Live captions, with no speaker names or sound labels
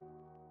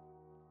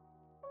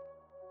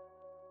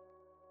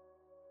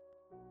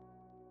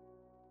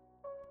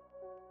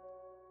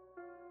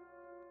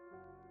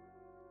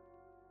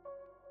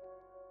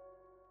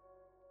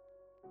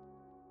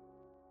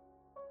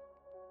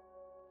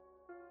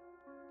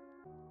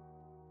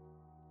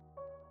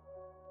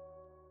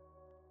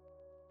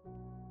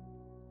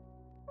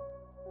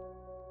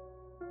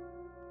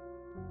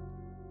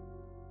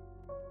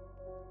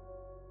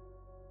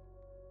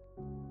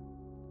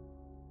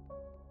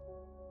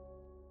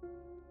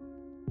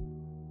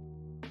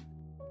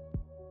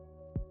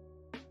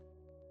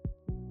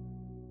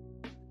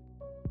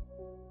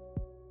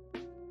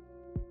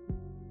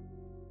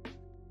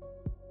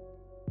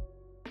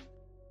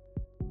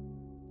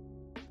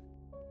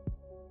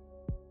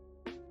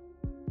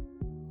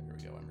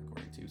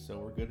so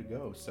we're good to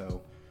go.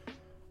 So,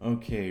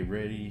 okay,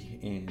 ready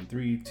in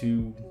 3,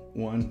 2,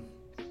 1.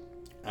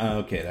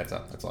 Okay, that's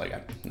all I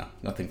got. No,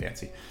 nothing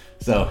fancy.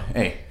 So,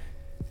 hey.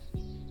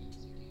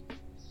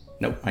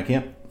 Nope, I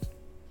can't.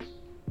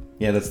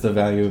 Yeah, that's the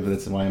value of it.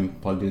 That's why I'm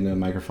plugged into a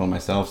microphone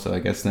myself. So I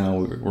guess now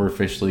we're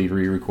officially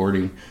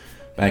re-recording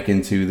back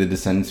into the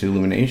Descent into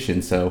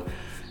Illumination. So,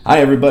 hi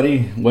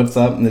everybody, what's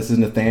up? This is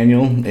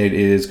Nathaniel. It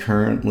is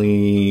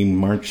currently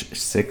March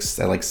 6th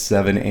at like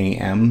 7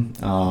 a.m.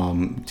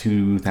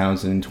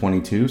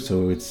 2022.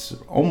 So it's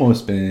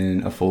almost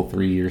been a full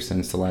 3 years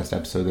since the last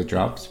episode that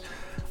dropped.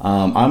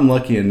 I'm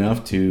lucky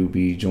enough to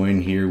be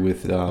joined here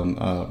with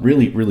a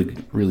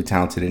really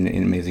talented and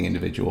amazing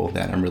individual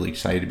that I'm really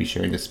excited to be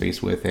sharing this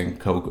space with and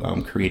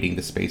creating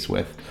the space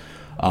with,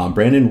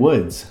 Brandon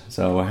Woods.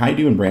 So how you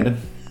doing, Brandon?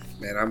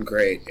 Man, I'm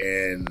great,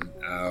 and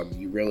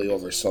you really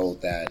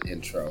oversold that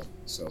intro.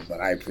 But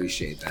I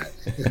appreciate that.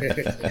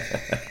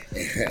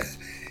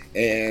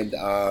 And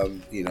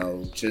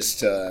just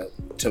to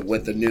go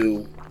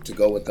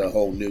with the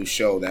whole new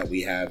show that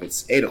we have.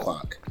 It's 8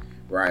 o'clock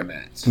where I'm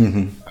at,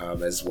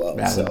 as well.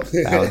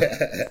 Valid.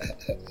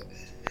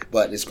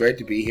 But it's great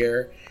to be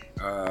here.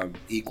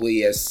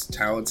 Equally as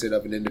talented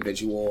of an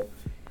individual,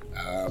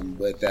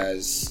 with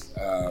as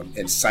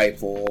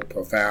insightful,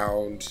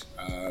 profound,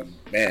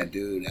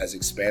 as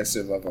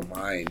expansive of a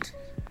mind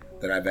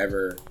that I've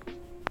ever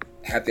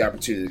had the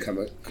opportunity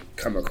to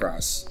come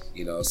across.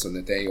 So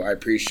Nathaniel, I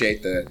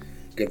appreciate the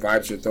good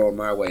vibes you're throwing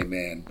my way,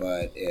 man.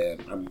 But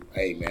I'm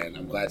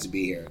glad to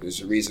be here. There's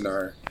a reason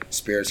our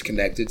spirits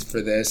connected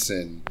for this,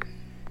 and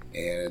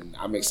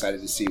I'm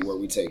excited to see where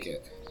we take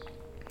it.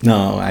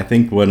 No, I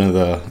think one of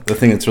the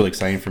thing that's really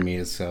exciting for me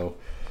is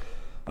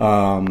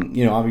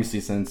obviously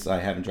since I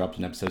haven't dropped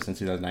an episode since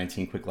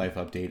 2019, quick life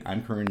update.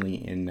 I'm currently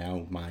in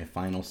now my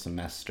final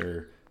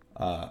semester,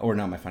 my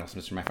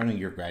final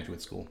year of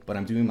graduate school, but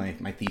I'm doing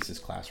my thesis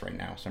class right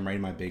now. So I'm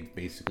writing my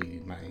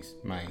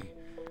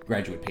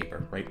graduate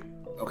paper, right?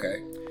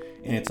 Okay.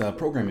 And it's a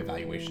program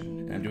evaluation.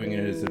 And I'm doing it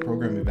as a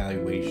program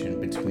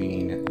evaluation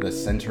between the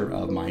Center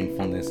of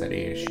Mindfulness at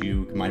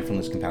ASU,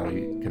 Mindfulness,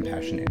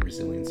 Compassion, and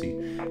Resiliency.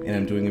 And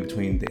I'm doing it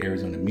between the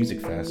Arizona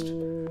Music Fest,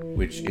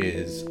 which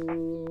is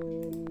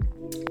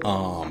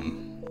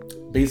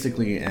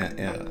basically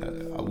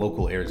a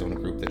local Arizona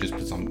group that just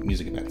puts on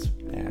music events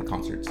and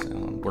concerts,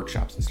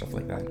 workshops and stuff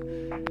like that.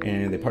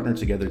 And they partner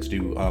together to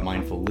do a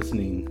mindful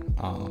listening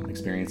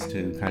experience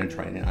to kind of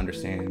try and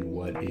understand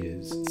what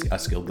is a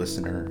skilled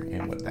listener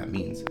and what that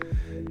means.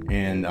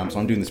 And so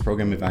I'm doing this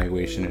program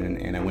evaluation,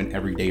 and I went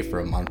every day for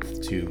a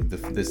month to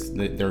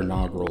their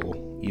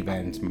inaugural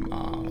event,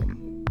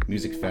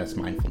 Music Fest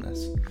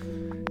Mindfulness.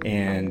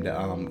 And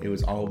it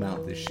was all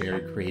about the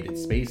shared created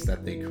space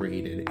that they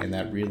created, and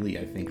that really,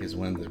 I think, is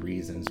one of the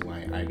reasons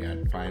why I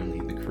got finally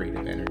the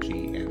creative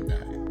energy and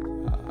the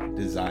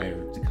desire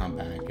to come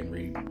back and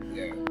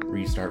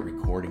restart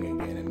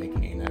recording again and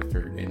making an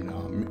effort, and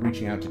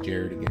reaching out to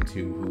Jared again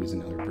too, who is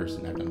another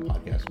person I've done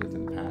podcasts with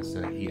in the past.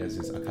 He has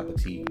his A Cup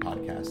of Tea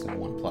podcast, and I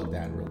want to plug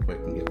that real quick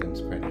and give him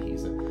some credit.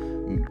 He's a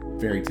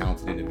very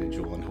talented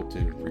individual, and hope to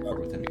record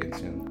with him again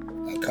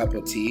soon. A Cup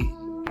of Tea?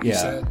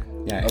 Yeah.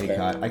 Yeah, okay.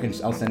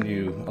 I'll send it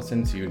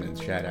to you in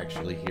the chat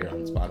actually here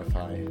on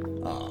Spotify,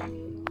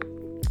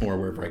 or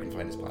wherever I can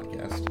find his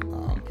podcast,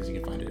 because you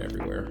can find it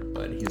everywhere.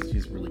 But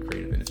he's a really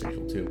creative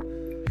individual too.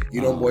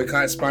 You don't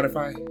boycott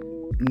Spotify?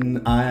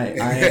 I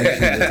actually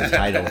went to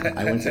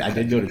Tidal. I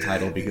did go to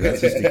Tidal because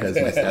that's just because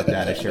my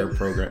stepdad, I share a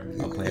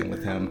plan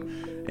with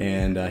him.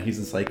 And he's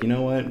just like, you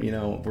know what?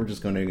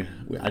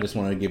 I just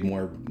want to give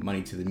more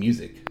money to the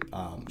music.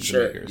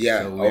 Sure. Makers.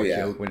 Yeah.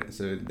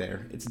 So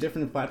there. It's a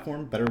different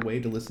platform, better way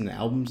to listen to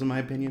albums, in my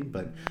opinion.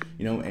 But,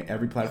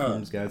 every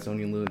platform's got its own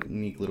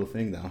unique little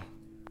thing, though.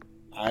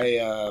 I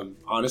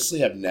honestly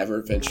have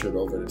never ventured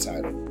over to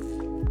Tidal.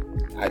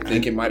 I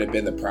think it might have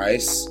been the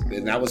price.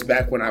 And that was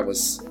back when I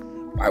was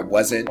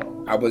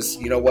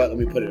you know what, let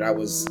me put it, I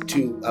was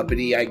too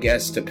uppity, I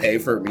guess, to pay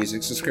for a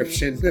music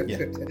subscription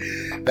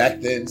back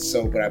then.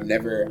 But I've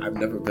never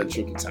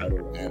ventured to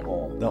Tidal at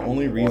all. The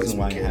only reason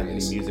why I have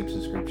any music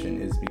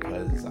subscription is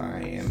because I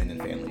am in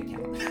a family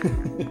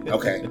account.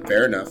 Okay,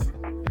 fair enough.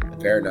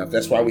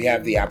 That's why we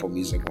have the Apple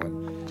Music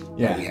one.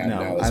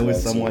 I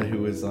was someone who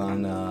was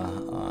on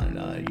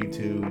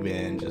YouTube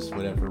and just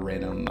whatever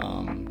random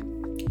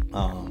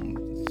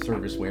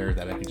serviceware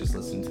that I could just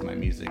listen to my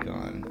music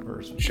on,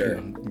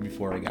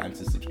 before I got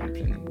into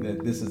subscription.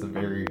 This is a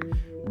very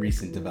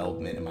recent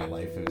development in my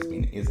life,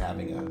 is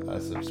having a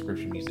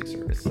subscription music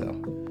service. So,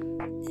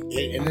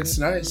 and it's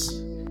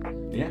nice.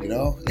 Yeah,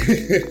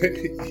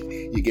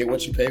 you get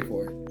what you pay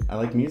for. I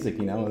like music,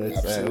 It's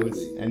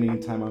absolutely.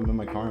 Anytime I'm in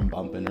my car, I'm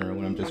bumping, or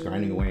when I'm just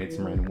grinding away at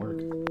some random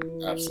work.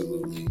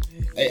 Absolutely.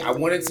 Hey, I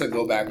wanted to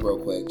go back real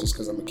quick just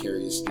because I'm a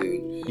curious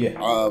dude.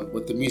 Yeah.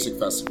 With the music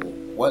festival,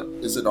 what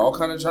is it? All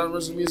kind of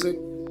genres of music,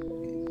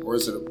 or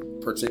is it a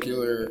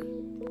particular?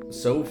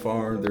 So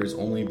far, there's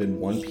only been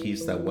one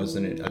piece that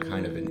wasn't a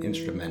kind of an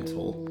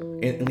instrumental,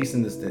 at least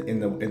in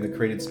the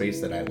created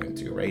space that I went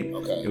to, right?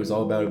 Okay. It was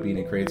all about it being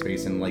a created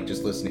space and like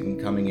just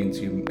coming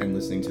into and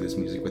listening to this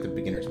music with a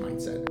beginner's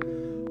mindset,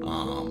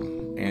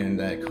 and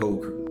that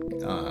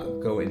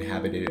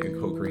co-inhabited and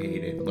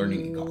co-created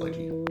learning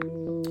ecology.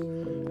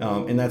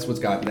 And that's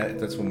what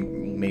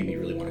made me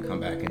really want to come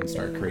back and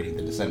start creating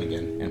The Descent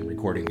again and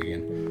recording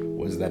again,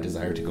 was that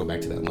desire to go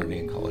back to that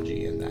learning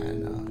ecology and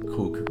that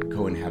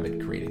co-inhabit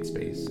created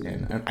space.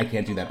 And I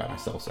can't do that by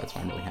myself, so that's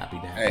why I'm really happy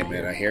to have Hey,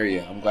 man, I hear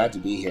you. I'm glad to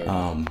be here.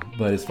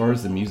 But as far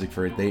as the music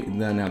for it,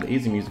 now the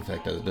AZ Music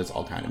Effect does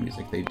all kind of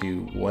music. They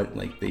do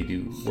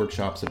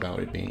workshops about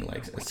it being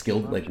like a skill,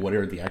 like what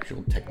are the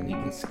actual technique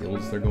and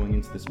skills they're going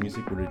into this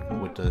music.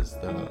 What does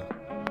the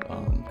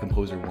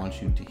composer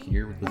wants you to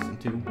hear, listen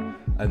to,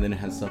 and then it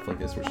has stuff like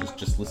this, which is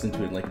just listen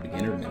to it like a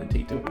beginner,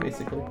 meditate to it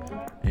basically,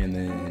 and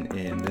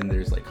then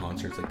there's like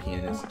concerts like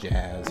pianist,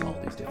 jazz, all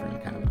these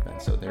different kind of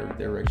events. So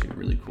they're actually a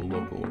really cool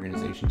local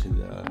organization to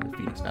the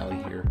Phoenix Valley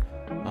here,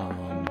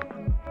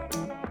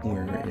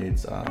 where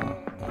it's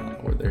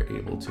where they're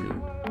able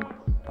to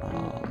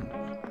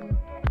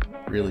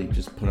really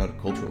just put out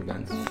cultural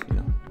events.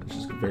 It's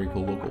just a very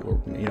cool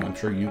local. I'm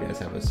sure you guys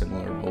have a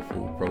similar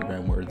hopeful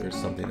program where there's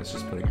something that's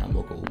just putting out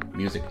local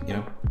music.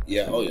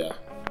 Yeah. Oh yeah.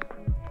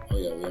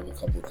 We have a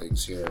couple of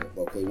things here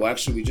locally. Well,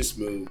 actually, we just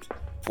moved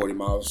 40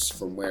 miles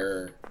from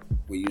where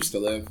we used to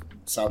live,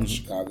 south of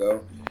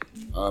Chicago,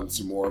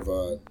 to more of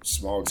a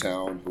small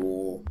town,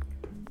 rural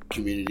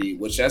community,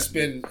 which that's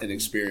been an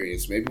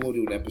experience. Maybe we'll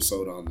do an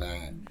episode on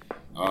that.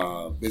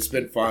 It's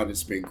been fun.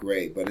 It's been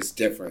great, but it's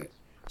different.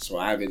 So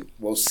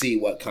we'll see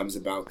what comes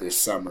about this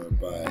summer,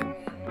 but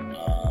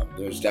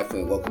there's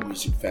definitely a local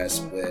music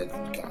fest with,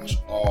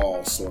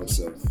 all sorts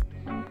of,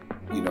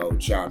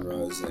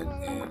 genres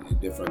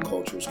and different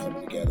cultures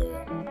coming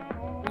together,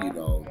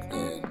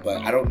 but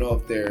I don't know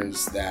if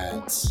there's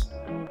that,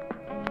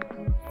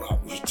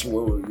 to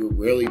where you're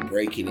really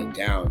breaking it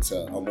down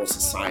to almost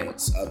a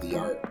science of the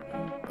art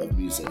of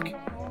music,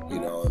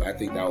 and I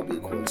think that would be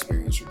a cool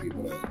experience for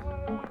people to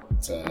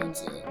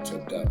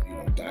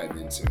dive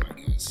into, I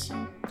guess.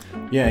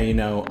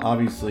 Yeah,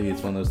 obviously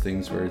it's one of those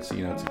things where it's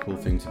it's a cool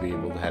thing to be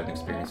able to have an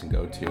experience and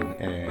go to,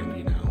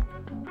 and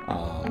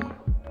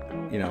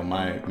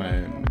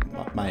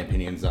my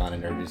opinions on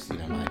it are just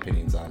my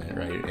opinions on it,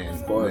 right? And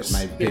of course.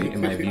 my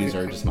views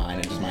are just mine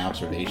and just my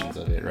observations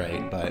of it,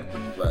 right? But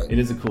It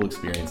is a cool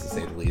experience to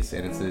say the least,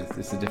 and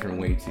it's a different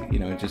way to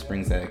it just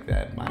brings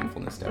that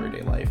mindfulness to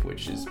everyday life,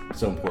 which is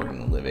so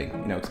important in living,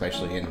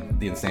 especially in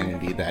the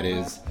insanity that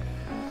is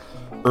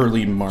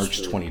early March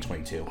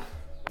 2022.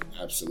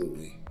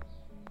 Absolutely.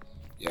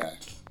 Yeah,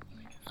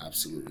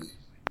 absolutely.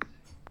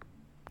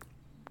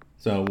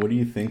 So what do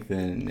you think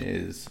then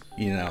is,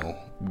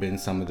 been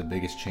some of the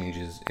biggest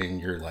changes in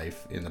your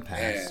life in the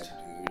past?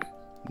 Man, dude.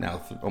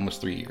 Now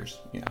almost 3 years.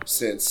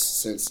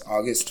 Since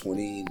August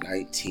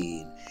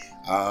 2019,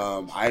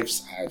 I've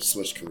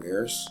switched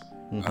careers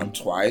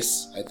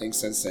twice. I think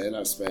since then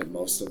I've spent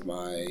most of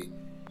my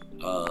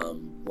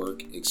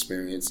work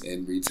experience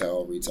in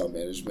retail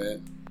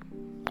management.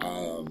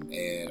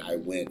 And I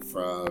went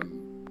from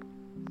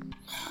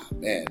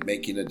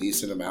making a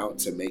decent amount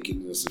to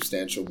making a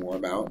substantial more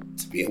amount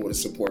to be able to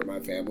support my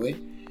family.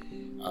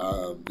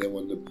 Then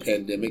when the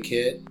pandemic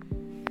hit,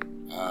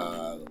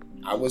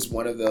 I was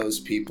one of those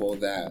people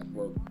that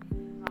were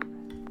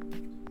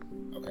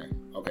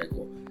okay,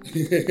 cool.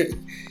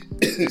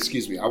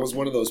 Excuse me. I was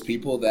one of those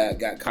people that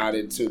got caught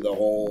into the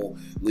whole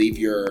leave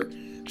your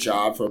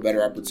job for a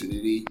better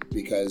opportunity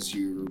because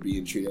you were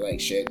being treated like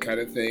shit kind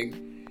of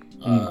thing.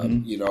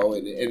 And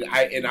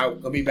I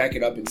let me back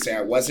it up and say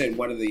I wasn't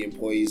one of the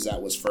employees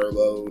that was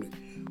furloughed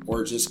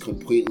or just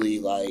completely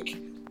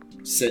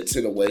sent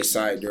to the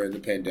wayside during the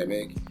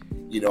pandemic.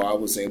 I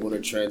was able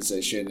to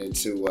transition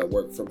into a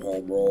work from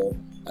home role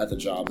at the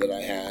job that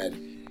I had.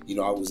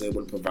 I was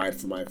able to provide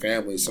for my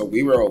family, so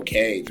we were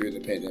okay through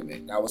the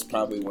pandemic. That was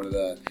probably one of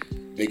the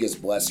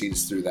biggest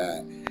blessings through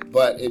that.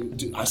 But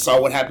I saw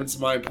what happened to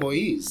my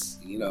employees,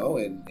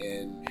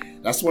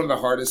 and that's one of the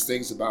hardest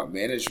things about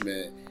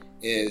management.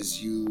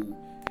 Is you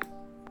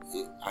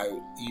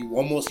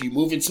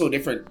move into a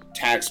different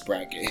tax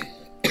bracket,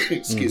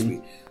 excuse me,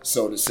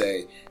 so to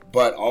say,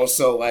 but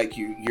also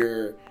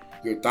your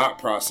thought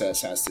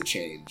process has to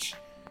change.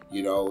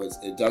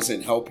 It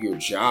doesn't help your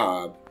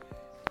job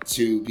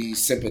to be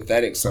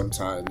sympathetic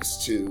sometimes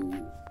to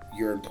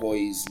your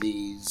employees'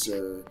 needs,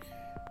 or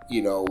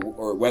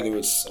whether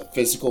it's a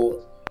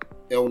physical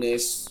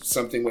illness,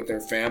 something with their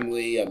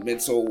family, a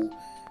mental,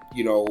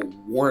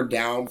 worn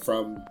down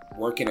from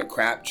working a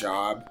crap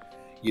job,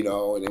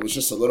 and it was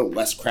just a little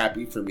less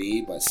crappy for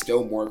me, but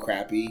still more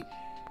crappy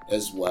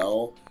as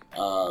well.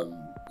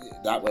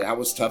 That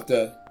was tough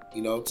to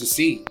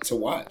see, to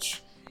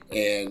watch.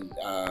 And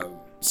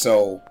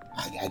so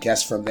I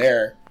guess from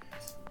there,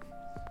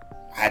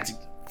 I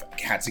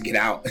had to get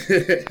out.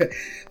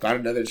 Got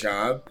another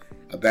job,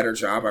 a better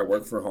job. I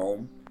work from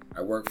home.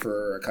 I work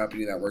for a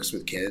company that works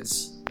with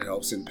kids. It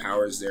helps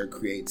empowers their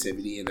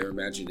creativity and their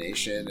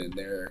imagination and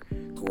their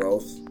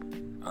growth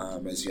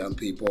as young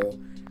people.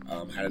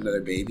 had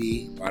another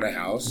baby, bought a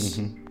house,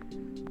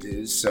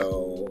 dude.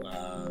 So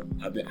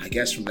I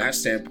guess from that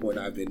standpoint,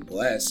 I've been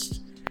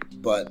blessed.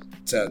 But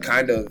to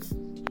kind of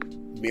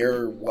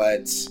mirror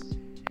what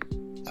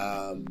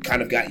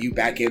kind of got you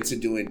back into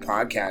doing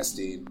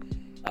podcasting,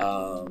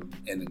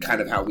 and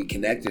kind of how we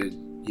connected,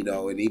 you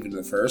know, and even in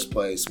the first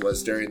place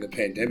was during the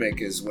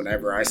pandemic is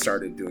whenever I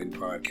started doing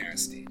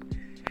podcasting,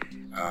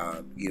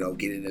 you know,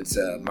 getting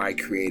into my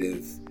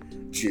creative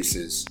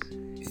juices,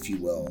 if you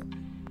will.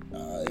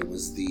 It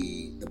was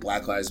the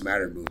Black Lives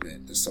Matter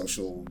movement, the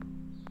social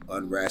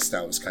unrest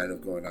that was kind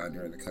of going on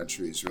during the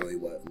country is really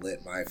what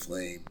lit my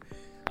flame.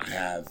 I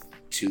have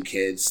 2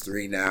 kids,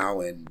 3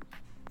 now, and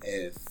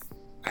if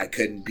I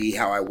couldn't be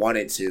how I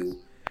wanted to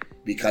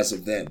because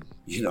of them,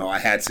 you know, I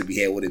had to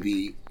be able to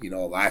be, you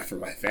know, alive for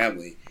my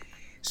family.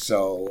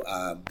 So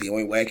the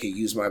only way I could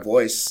use my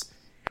voice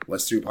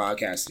was through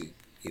podcasting,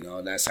 you know,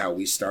 and that's how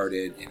we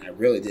started. And I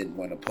really didn't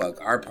want to plug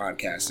our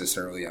podcast this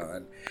early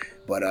on,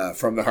 but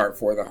From the Heart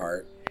for the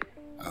Heart,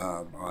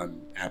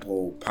 on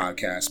Apple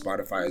Podcasts,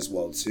 Spotify as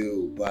well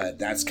too. But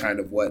that's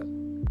kind of what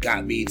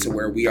got me to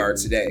where we are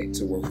today,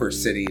 to where we're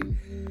sitting,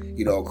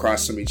 you know,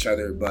 across from each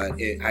other. But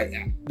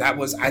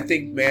I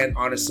think, man,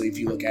 honestly, if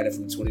you look at it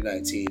from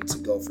 2019 to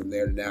go from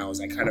there to now, is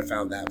I kind of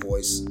found that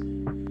voice.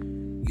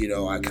 You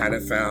know, I kind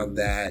of found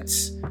that,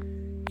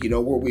 you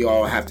know, where we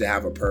all have to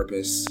have a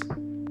purpose,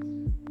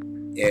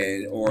 and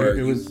it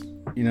was,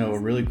 you know, a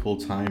really cool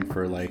time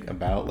for like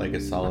about like a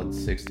solid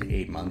 6 to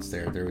 8 months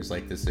there. There was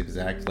like this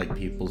exact like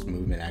people's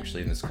movement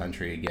actually in this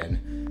country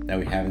again that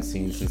we haven't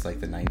seen since like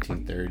the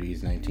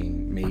 1930s,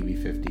 maybe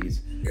 50s.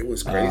 It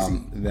was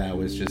crazy. That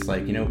was just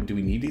like, you know, do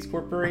we need these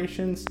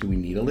corporations? Do we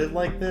need to live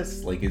like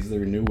this? Like, is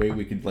there a new way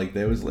we could, like,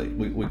 there was like,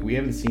 we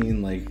haven't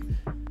seen like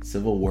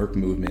civil work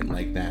movement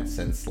like that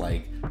since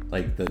like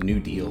the New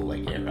Deal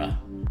like era.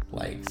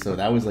 Like, so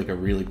that was like a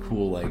really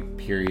cool like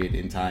period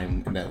in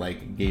time that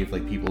like gave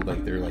like people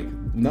like, they're like,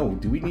 no,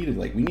 we need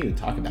to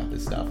talk about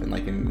this stuff. And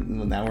like,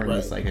 and now we're in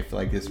this like, I feel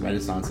like this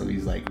renaissance of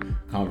these like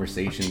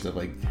conversations of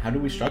like, how do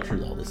we structure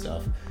all this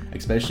stuff,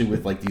 especially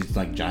with like these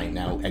like giant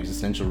now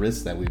existential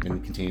risks that we've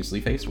been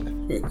continuously faced with.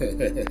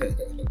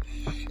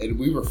 And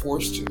we were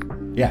forced to.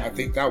 Yeah, I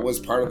think that was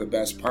part of the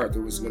best part.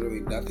 There was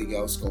literally nothing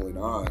else going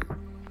on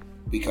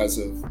because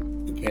of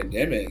the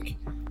pandemic,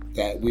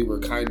 that we were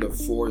kind of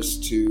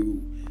forced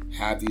to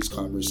have these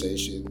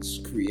conversations,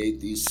 create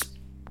these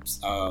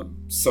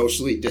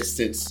socially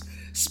distanced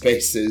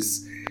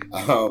spaces,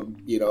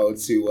 you know,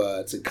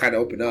 to kind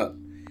of open up.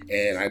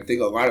 And I think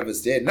a lot of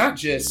us did, not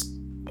just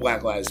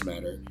Black Lives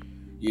Matter.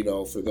 You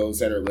know, for those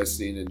that are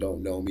listening and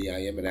don't know me, I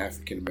am an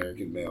African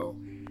American male,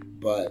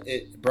 but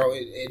it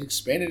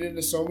expanded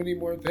into so many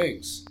more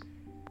things.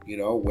 You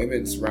know,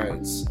 women's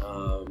rights,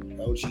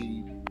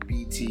 LGBTQIA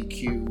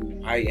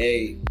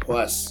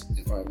plus.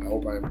 I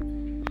hope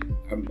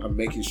I'm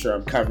making sure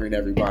I'm covering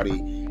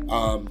everybody.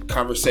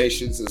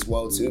 Conversations as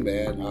well too,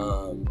 man.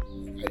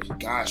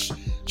 Gosh,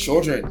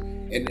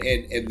 children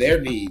and their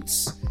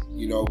needs,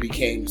 you know,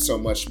 became so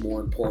much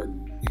more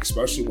important,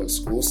 especially when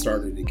school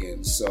started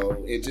again.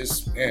 So it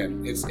just,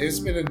 man, it's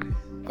been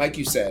like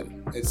you said,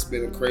 it's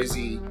been a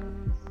crazy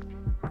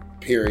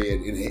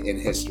period in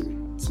history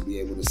to be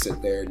able to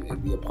sit there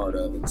and be a part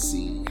of and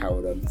see how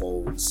it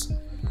unfolds.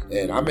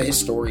 And I'm a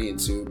historian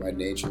too by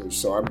nature,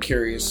 so I'm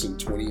curious in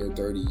 20 or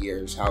 30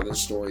 years how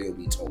this story will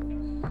be told.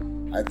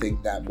 I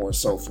think that more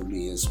so for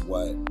me is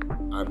what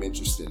I'm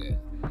interested in.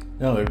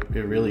 No, it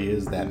really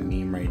is that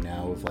meme right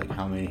now of like,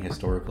 how many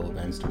historical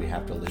events do we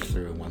have to live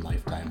through in one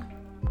lifetime?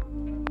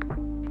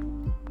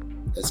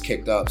 It's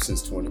kicked up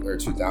since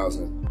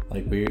 2000.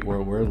 Like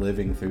we're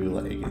living through,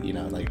 like, you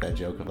know, like that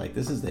joke of like,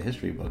 this is the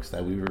history books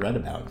that we read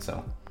about.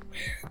 So,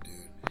 man,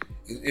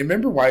 dude,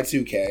 remember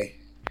Y2K?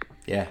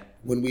 Yeah.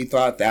 When we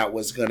thought that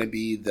was gonna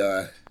be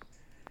the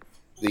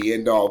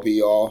end all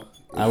be all.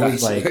 I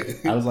was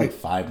like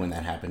 5 when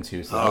that happened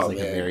too, so that was like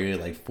a very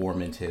like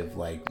formative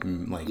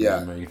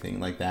memory thing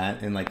like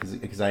that, and like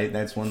because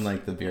that's one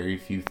like the very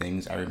few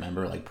things I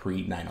remember like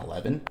pre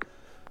 9/11.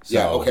 So,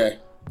 yeah. Okay.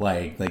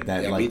 Like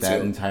that, like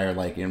that entire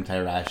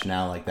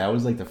rationale, like that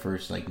was like the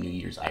first like New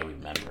Year's I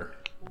remember,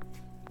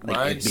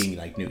 like it being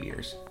like New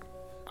Year's.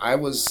 I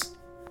was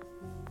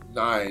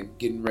 9,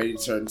 getting ready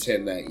to turn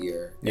 10 that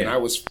year, and I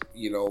was,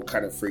 you know,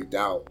 kind of freaked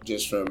out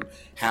just from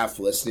half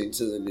listening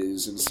to the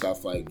news and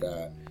stuff like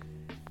that,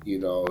 you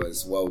know,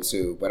 as well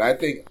too. But I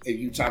think if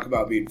you talk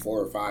about being 4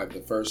 or 5, the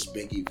first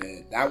big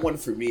event, that one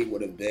for me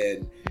would have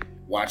been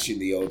watching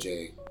the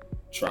OJ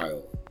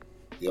trial,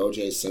 the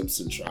OJ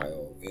Simpson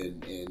trial,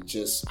 and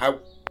just I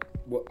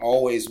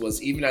always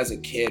was, even as a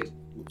kid,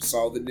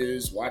 saw the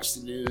news, watched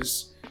the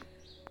news.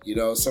 You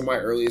know, some of my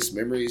earliest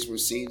memories were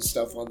seeing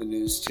stuff on the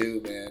news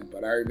too, man.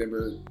 But I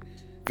remember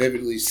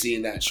vividly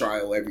seeing that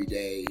trial every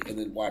day and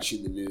then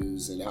watching the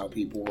news and how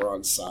people were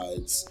on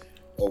sides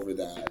over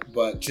that.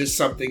 But just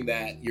something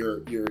that you're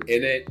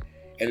in it,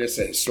 and it's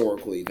a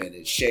historical event.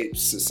 It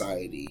shapes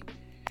society.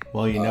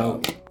 Well, you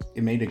know,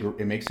 it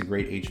makes a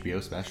great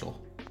HBO special.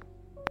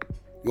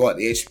 What,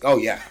 the Oh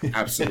yeah,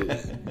 absolutely,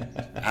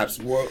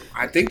 absolutely. Well,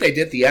 I think they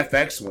did the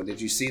FX one.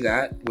 Did you see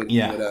that?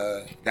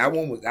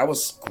 That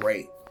was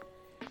great.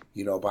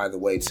 By the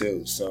way,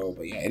 too. So,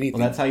 but yeah, anything.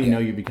 Well, that's how you know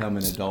you become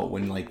an adult,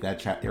 when like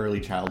that early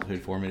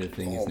childhood formative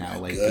thing is now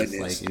like this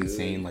like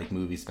insane like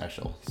movie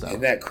special. So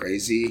isn't that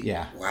crazy?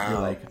 Yeah. Wow. You're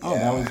like,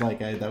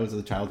 that was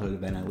the childhood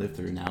event I lived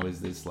through. Now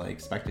is this like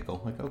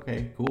spectacle? Like,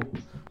 okay, cool.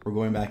 We're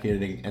going back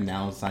in and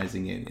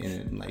analyzing it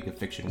in like a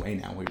fiction way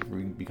now.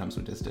 We become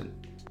so distant.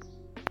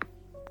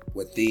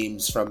 With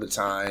themes from the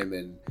time,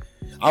 and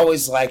I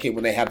always like it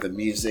when they have the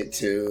music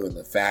too and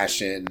the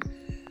fashion.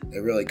 They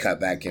really cut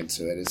back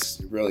into it.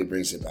 It really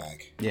brings it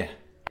back. Yeah.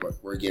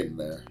 We're getting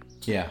there.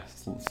 Yeah,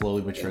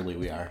 slowly but surely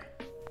we are.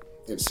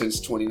 And since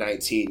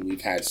 2019,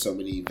 we've had so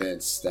many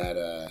events that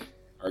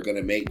are going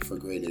to make for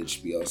great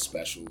HBO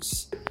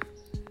specials.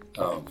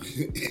 Now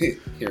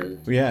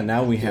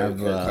we have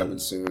coming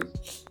soon.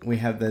 We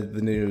have the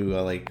new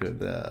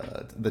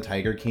the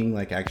Tiger King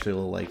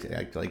actual like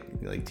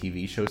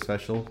TV show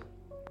special.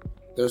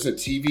 There's a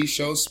TV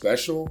show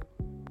special?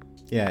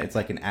 Yeah, it's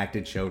like an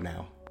acted show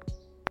now.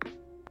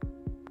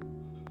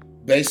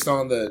 Based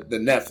on the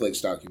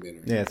Netflix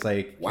documentary. Yeah, it's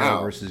like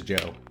Joe versus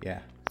Joe. Yeah.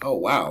 Oh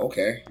wow,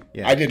 okay.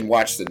 Yeah. I didn't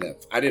watch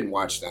I didn't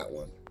watch that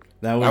one.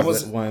 That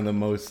was one of the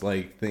most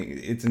thing.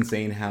 It's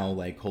insane how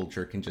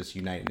culture can just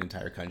unite an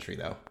entire country,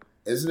 though.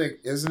 Isn't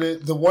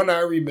it? The one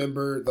I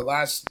remember, the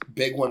last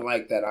big one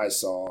like that I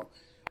saw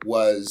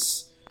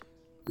was,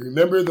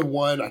 remember the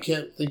one, I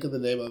can't think of the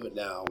name of it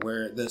now,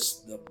 where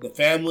the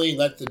family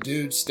let the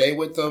dude stay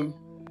with them,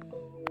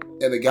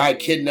 and the guy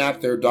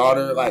kidnapped their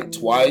daughter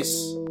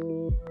twice.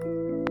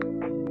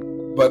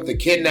 But the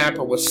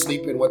kidnapper was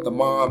sleeping with the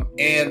mom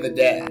and the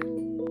dad.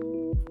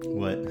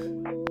 What?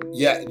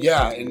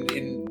 Yeah,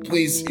 and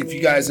please, if you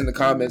guys in the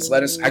comments,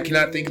 let us. I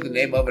cannot think of the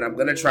name of it. I'm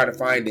gonna try to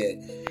find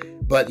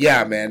it. But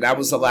yeah, man, that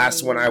was the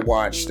last one I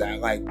watched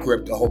that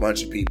gripped a whole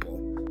bunch of people.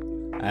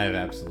 I have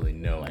absolutely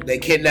no idea. They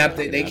kidnapped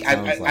it.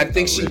 I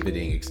think a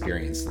riveting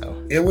experience though.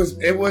 It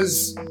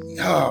was.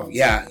 Oh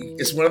yeah,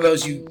 it's one of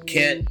those you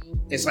can't.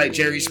 It's like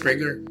Jerry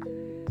Springer.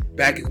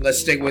 Let's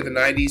stick with the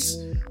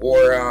 90s.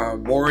 Or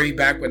Maury,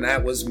 back when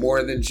that was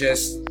more than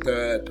just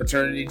the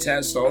paternity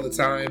test all the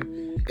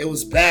time. It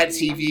was bad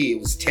TV.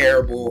 It was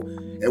terrible.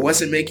 It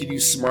wasn't making you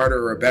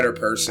smarter or a better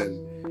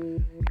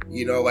person.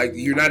 You're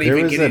not even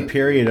getting... There was a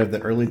period of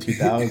the early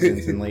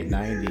 2000s and late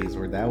 90s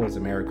where that was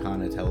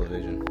Americana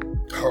television.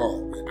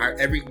 Oh,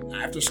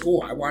 after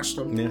school, I watched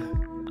them. Yeah.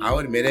 I'll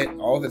admit it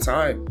all the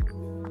time.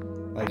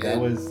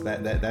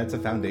 That's a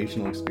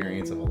foundational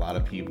experience of a lot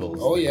of people's...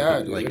 Oh, yeah.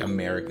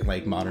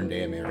 American, modern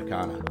day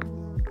Americana.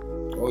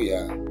 Oh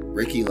yeah,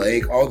 Ricky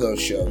Lake, all those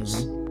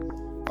shows,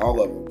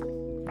 all of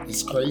them.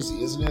 It's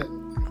crazy, isn't it?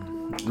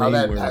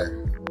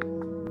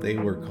 They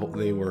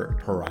were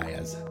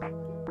pariahs.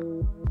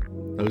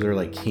 Those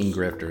are king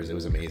grifters. It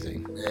was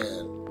amazing.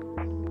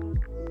 Man,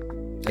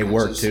 it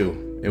worked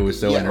too. It was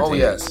so entertaining. Oh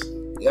yes,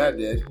 yeah, it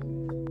did.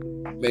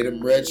 Made them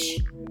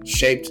rich,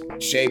 shaped.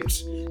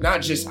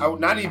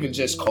 Not even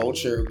just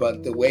culture,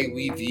 but the way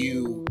we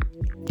view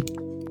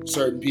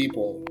certain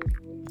people.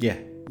 Yeah.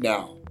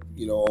 Now.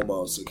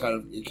 Almost it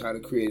kind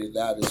of created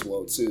that as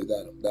well too.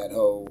 That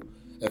whole,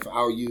 if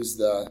I'll use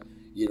the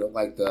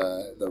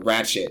the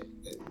ratchet,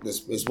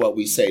 this is what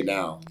we say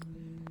now.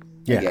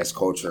 Yeah. I guess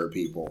culture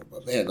people,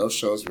 but man, those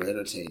shows were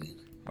entertaining.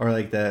 Or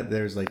that.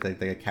 There's like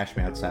Catch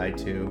Me Outside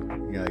too.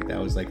 That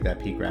was that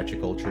peak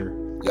ratchet culture.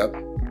 Yep.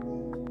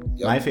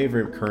 My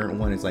favorite current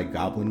one is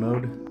Goblin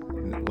Mode,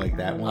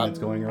 that one that's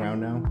going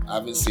around now. I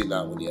haven't seen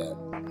that one yet.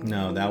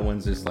 No, that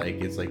one's just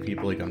it's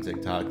people on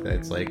TikTok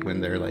that's when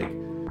they're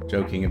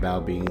joking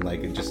about being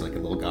just a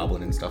little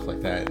goblin and stuff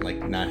like that,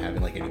 and not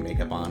having any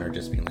makeup on, or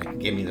just being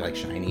give me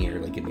shiny, or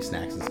give me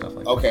snacks and stuff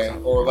like that. Okay,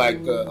 or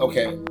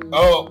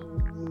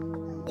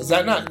is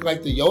that not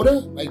the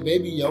Yoda,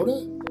 Baby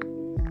Yoda?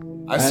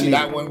 I see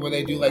that one where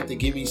they do the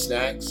give me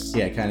snacks.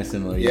 Yeah, kind of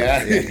similar.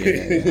 Yeah.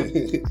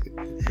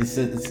 It's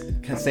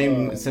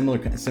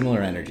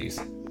similar energies.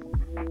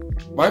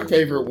 My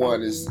favorite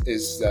one is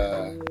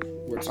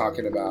we're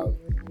talking about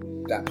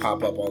that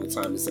pop up all the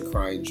time is the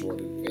crying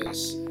Jordan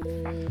face.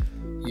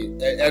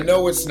 I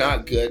know it's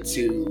not good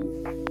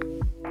to.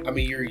 I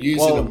mean, you're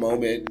using a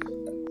moment,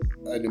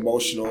 an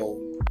emotional,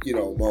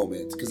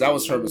 moment, because that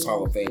was from his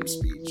Hall of Fame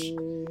speech.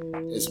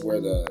 Is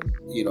where the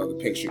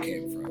picture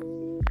came from.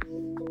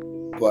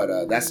 But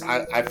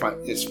I find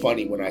it's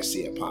funny when I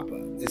see it pop up.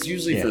 It's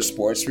usually for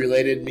sports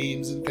related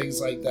memes and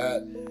things like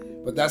that.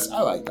 But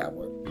I like that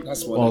one.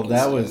 That's one.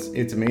 Well,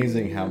 it's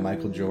amazing how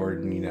Michael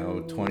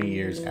Jordan, 20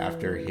 years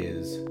after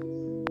his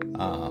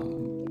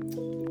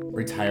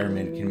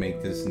retirement, can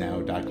make this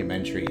now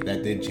documentary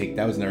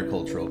that was another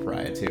cultural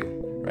pariah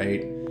too,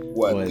 right?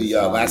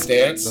 Last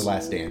Dance? The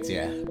Last Dance,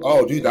 yeah.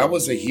 Oh, dude, that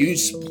was a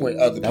huge point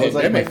of the pandemic, was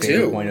my favorite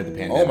too. Point of the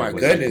pandemic. Oh my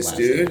goodness,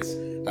 dude, Dance.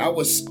 That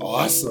was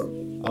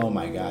awesome. Oh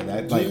my god,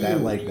 that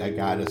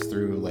got us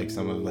through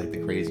some of the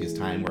craziest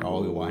time where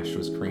all we watched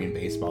was Korean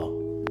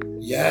baseball.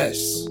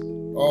 Yes,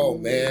 Oh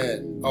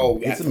man! Oh,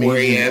 It's at 4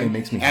 amazing. a.m. It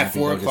makes me at happy,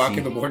 4 though, to o'clock see-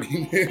 in the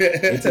morning.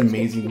 It's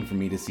amazing for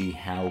me to see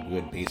how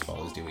good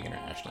baseball is doing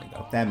internationally,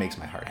 though. That makes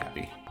my heart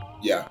happy.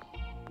 Yeah.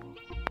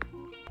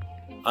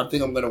 I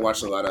think I'm gonna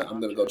watch I'm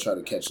gonna go try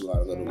to catch a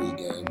lot of little league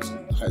games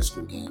and high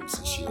school games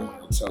this year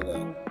until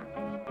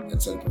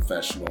the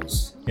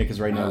professionals. Yeah, because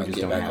right now we just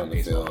get don't back have on the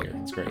baseball field.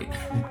 here. It's great.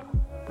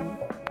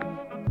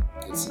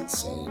 It's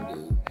insane,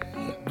 dude.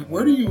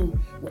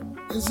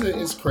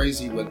 It's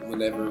crazy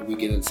whenever we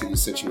get into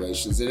these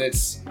situations, and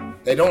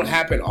they don't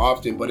happen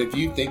often. But if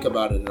you think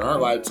about it, in our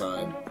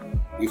lifetime,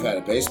 we've had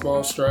a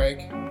baseball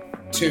strike,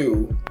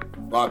 2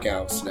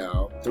 lockouts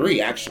now,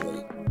 3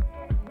 actually.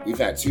 We've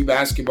had 2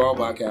 basketball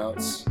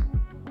lockouts.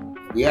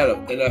 We had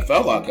an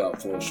NFL lockout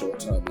for a short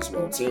time as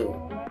well too.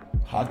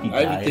 Hockey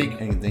died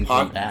and then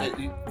came back.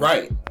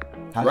 Right.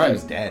 Hockey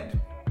was dead.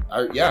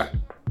 Yeah,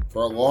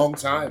 for a long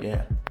time.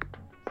 Yeah.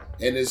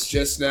 And it's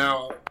just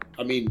now,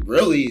 I mean,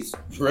 really,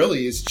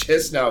 it's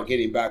just now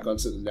getting back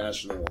onto the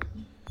national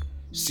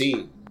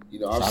scene.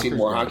 You know, I've seen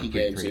more hockey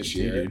games this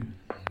year.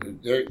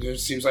 There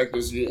seems like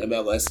there's an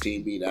MLS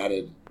team being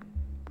added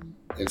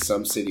in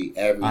some city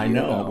every year. I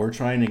know. Now. We're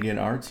trying to get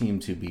our team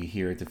to be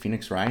here at the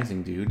Phoenix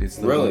Rising, dude. It's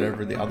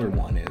whatever the other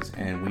one is.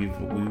 And we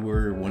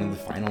were one of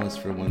the finalists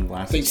for one of the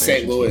last. I think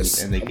St.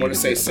 Louis. And I want to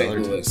say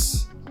St.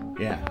 Louis.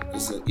 Yeah.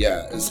 It's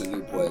a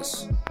new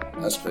place.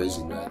 That's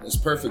crazy, man. It's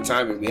perfect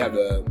timing. We have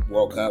the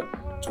World Cup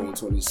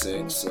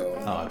 2026, so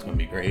it's gonna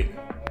be great.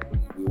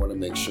 We want to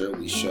make sure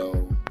we show,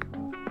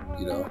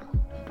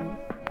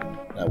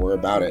 that we're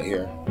about it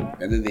here.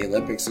 And then the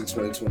Olympics in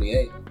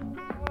 2028.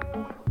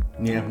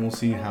 Yeah, we'll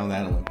see how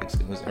that Olympics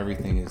goes.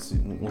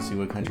 We'll see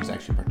what countries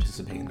actually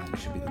participate in that.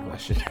 Should be the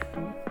question.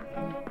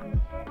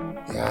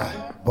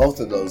 Yeah, both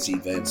of those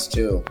events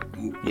too.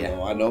 You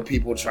know, I know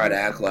people try to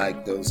act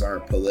like those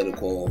aren't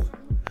political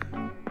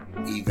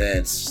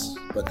events,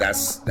 but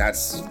that's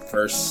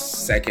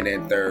first, second,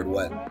 and third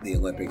what the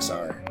Olympics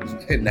are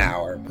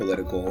now are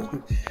political.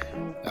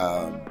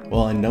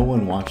 Well, and no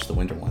one watched the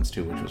winter ones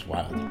too, which was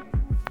wild.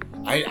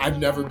 I've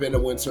never been a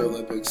Winter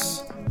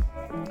Olympics,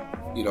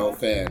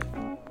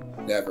 fan.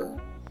 Never.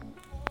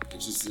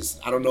 It's just this.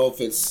 I don't know if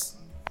it's.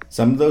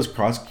 Some of those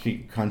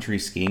cross-country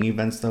skiing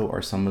events, though,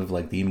 are some of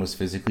the most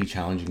physically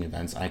challenging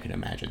events I can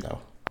imagine, though.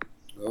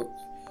 Oh.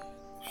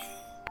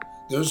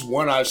 There's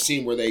one I've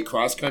seen where they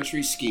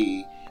cross-country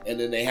ski, and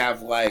then they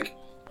have a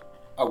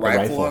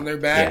rifle on their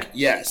back.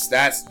 Yeah. Yes,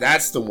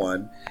 that's the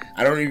one.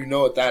 I don't even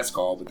know what that's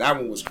called, but that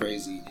one was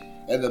crazy.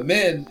 And the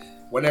men,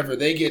 whenever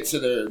they get to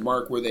their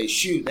mark where they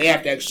shoot, they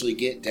have to actually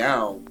get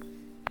down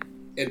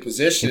in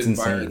position,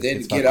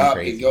 then get up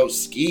and go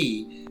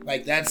ski.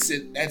 That's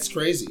it. That's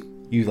crazy.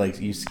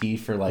 You ski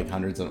for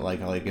hundreds of I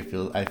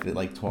feel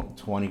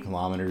 20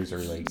 kilometers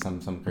or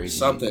some crazy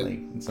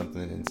something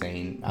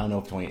insane. I don't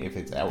know if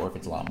it's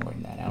a lot more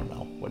than that. I don't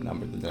know what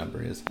number the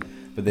number is.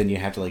 But then you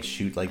have to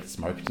shoot this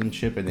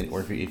marksmanship, and then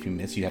if you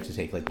miss, you have to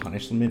take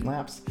punishment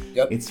laps.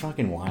 Yep. It's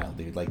fucking wild,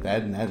 dude.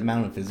 That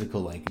amount of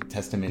physical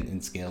testament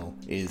and skill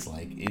is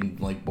in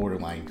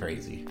borderline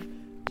crazy.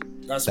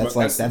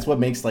 That's what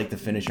makes the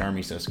Finnish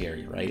army so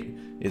scary, right?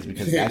 Is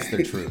because that's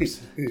their troops.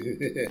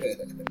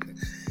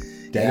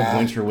 Dead of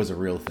Winter was a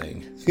real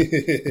thing.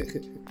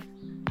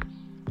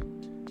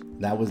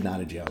 That was not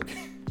a joke.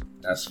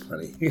 That's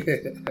funny.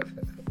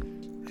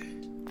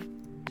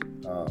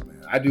 Oh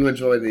man, I do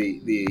enjoy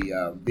the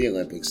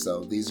Olympics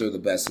though. These are the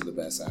best of the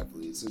best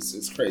athletes.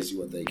 It's crazy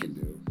what they can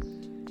do.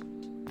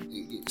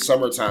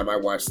 Summertime, I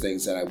watch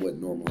things that I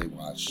wouldn't normally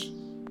watch.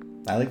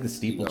 I like the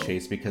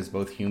steeplechase because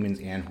both humans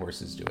and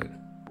horses do it.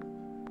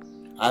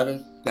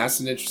 That's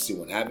an interesting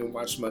one. I haven't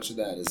watched much of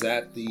that. Is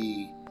that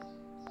the?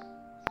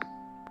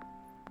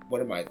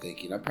 What am I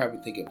thinking? I'm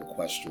probably thinking of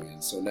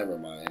equestrian, so never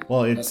mind.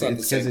 Well, it's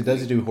because it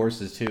does do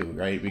horses too,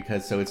 right?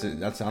 Because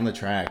that's on the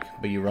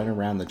track, but you run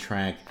around the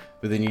track,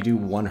 but then you do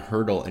one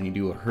hurdle, and you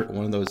do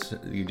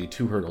you do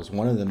 2 hurdles.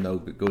 One of them though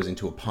goes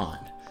into a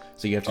pond,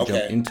 so you have to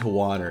jump into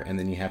water, and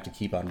then you have to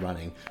keep on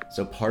running.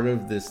 So part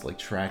of this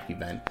track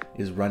event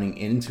is running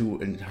into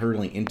and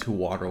hurtling into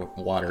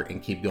water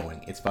and keep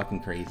going. It's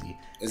fucking crazy.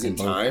 Is it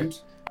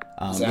timed?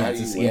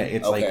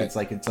 It's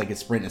like a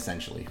sprint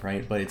essentially,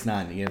 right? But it's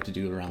not. You have to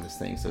do it around this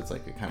thing, so it's a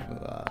kind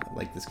of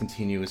this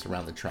continuous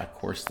around the track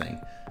course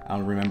thing. I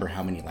don't remember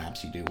how many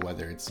laps you do,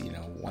 whether it's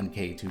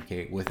 1K,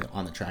 2K with it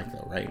on the track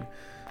though, right?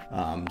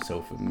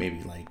 So for maybe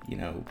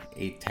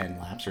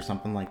 8-10 laps or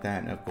something like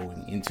that of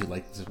going into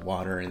this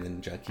water and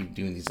then just keep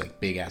doing these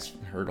big ass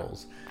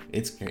hurdles.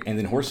 And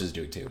then horses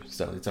do it too.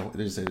 So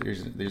there's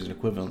an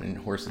equivalent in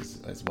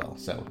horses as well.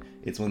 So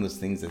it's one of those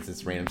things that's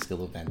this random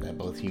skill event that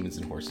both humans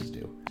and horses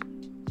do.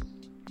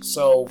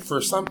 So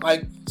for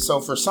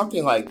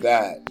something like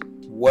that,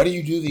 what do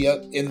you do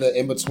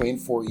in between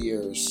 4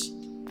 years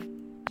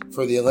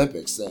for the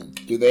Olympics? Then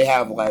do they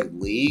have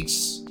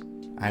leagues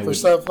for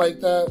stuff like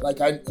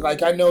that?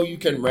 I know you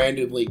can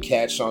randomly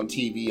catch on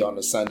TV on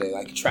a Sunday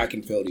track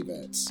and field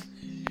events,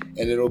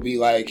 and it'll be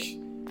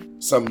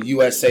some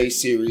USA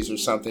series or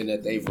something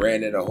that they've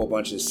ran in a whole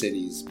bunch of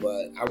cities.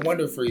 But I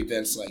wonder for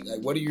events like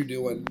what are you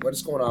doing? What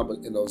is going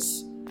on in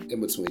those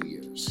in between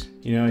years?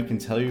 You know, I can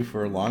tell you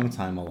for a long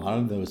time, a lot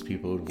of those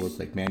people would work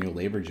like manual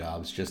labor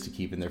jobs just to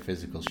keep in their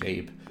physical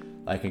shape.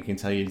 Like I can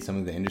tell you some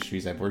of the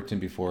industries I've worked in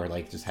before,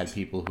 like just had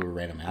people who were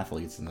random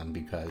athletes in them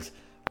because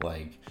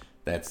like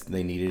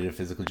they needed a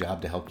physical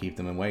job to help keep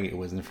them in weight. It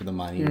wasn't for the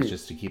money, it was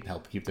just to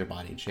help keep their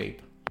body in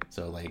shape.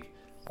 So like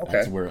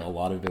that's where a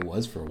lot of it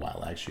was for a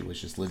while. Actually, was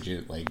just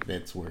legit. Like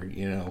that's where,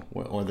 you know,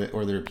 or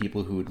there are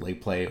people who would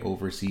like play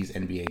overseas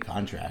NBA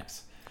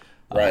contracts.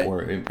 Right.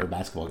 Or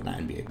basketball, not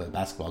NBA, but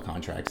basketball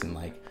contracts in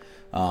like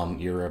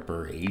Europe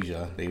or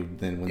Asia.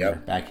 When they're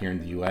back here in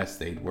the U.S.,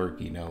 they'd work,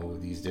 you know,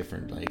 these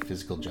different like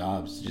physical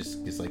jobs.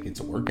 Just it's like it's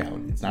a workout.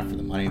 It's not for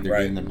the money. They're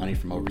getting their money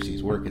from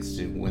overseas work. It's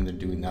to when they're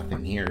doing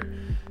nothing here,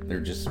 they're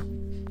just,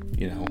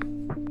 you know,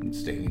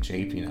 staying in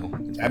shape. You know,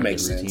 it's that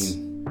makes sense.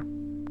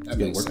 That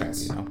makes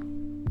sense. You know.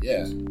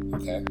 Yeah.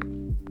 Okay.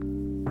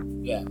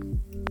 Yeah,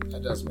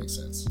 that does make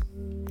sense.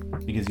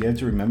 Because you have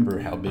to remember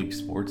how big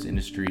sports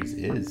industries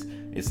is.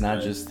 It's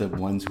not just the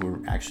ones who are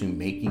actually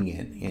making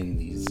it in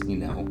these, you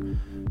know,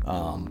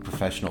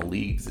 professional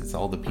leagues. It's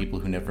all the people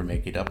who never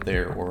make it up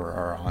there or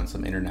are on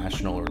some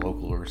international or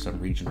local or some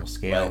regional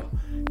scale,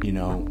 you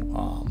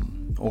know,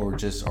 or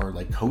just are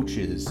like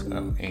coaches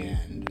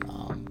and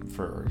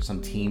for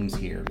some teams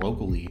here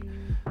locally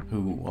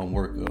who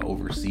work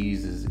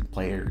overseas as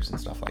players and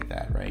stuff like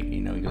that, right?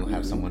 You know, you'll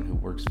have someone who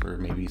works for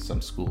maybe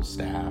some school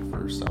staff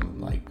or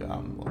some like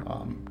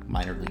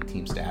minor league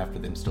team staff,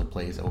 but then still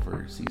plays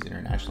overseas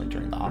internationally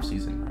during the off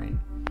season,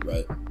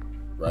 right?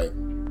 Right.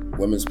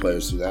 Women's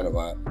players do that a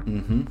lot.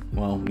 Mm-hmm.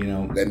 Well, you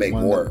know, they make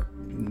more.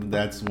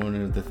 That's one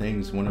of the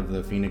things. One of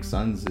the Phoenix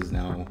Suns is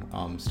now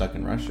stuck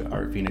in Russia,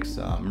 or Phoenix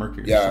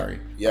Mercury.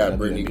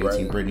 Brittany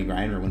Griner. Brittany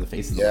Griner, one of the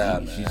faces of the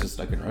league. She's just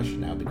stuck in Russia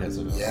now because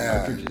of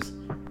cartridges.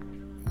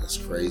 That's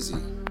crazy.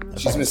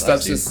 She's been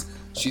stuck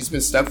she's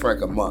been stuck for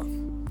like a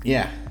month.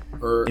 Yeah.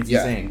 It's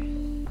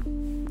insane.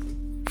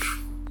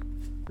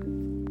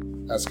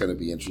 That's gonna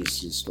be an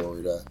interesting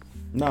story to.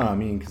 No, I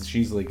mean, because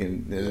she's like,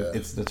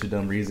 it's such a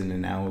dumb reason,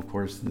 and now of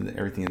course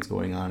everything that's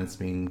going on, it's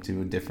being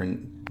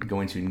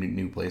going to a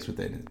new place with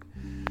it,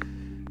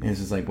 and it's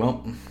just like,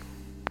 well,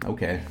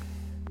 okay.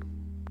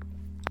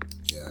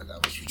 Yeah,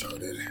 that was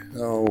retarded.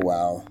 Oh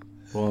wow.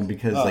 Well,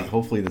 because like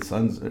hopefully the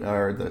Suns the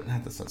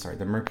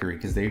Mercury,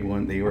 because they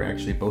were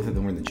actually, both of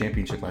them were in the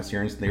championship last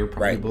year, and they were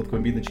probably both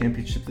going to be in the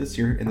championship this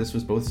year, and this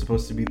was both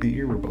supposed to be the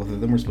year where both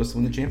of them were supposed to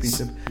win the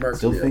championship.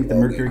 Still think the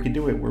Mercury could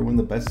do it. We're one of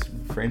the best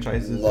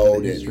franchises in the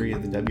history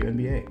of the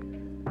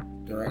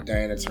WNBA.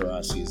 Diana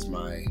Taurasi is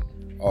my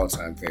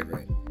all-time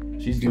favorite.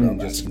 She's doing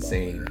just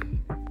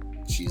insane.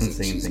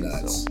 She's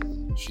nuts.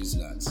 She's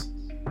nuts.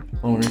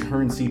 Oh, and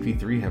her and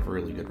CP3 have a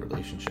really good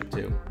relationship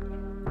too.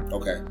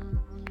 Okay.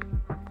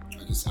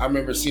 I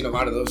remember seeing a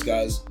lot of those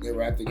guys. They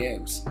were at the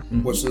games,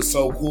 which was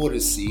so cool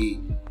to see.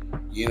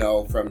 You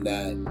know, from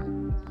that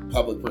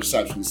public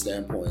perception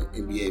standpoint,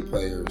 NBA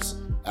players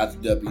at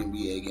the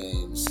WNBA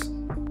games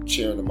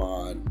cheering them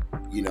on.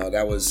 You know,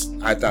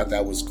 I thought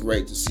that was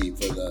great to see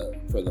for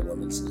the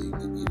women's league.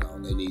 You know,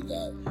 they need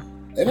that.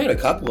 They've had a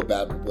couple of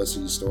bad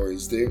publicity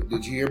stories. Did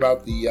you hear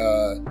about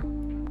the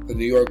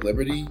New York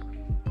Liberty?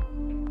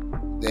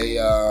 They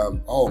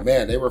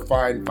they were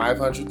fined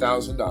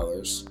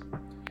 $500,000.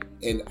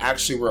 And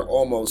actually were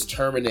almost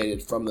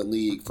terminated from the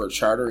league for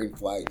chartering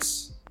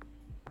flights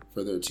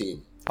for their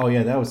team. Oh yeah,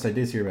 I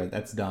did hear about it.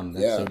 That's dumb.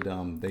 That's so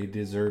dumb. They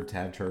deserve to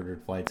have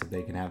chartered flights if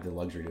they can have the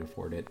luxury to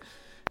afford it.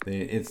 The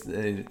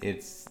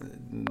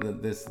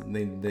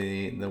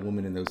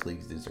women in those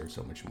leagues deserve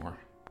so much more.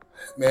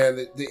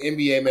 Man, the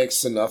NBA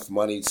makes enough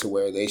money to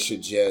where they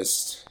should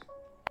just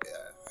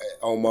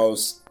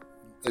almost.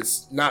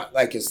 It's not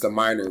like it's the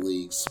minor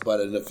leagues, but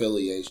an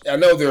affiliation. I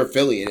know they're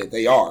affiliated.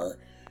 They are.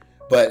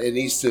 But it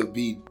needs to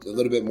be a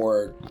little bit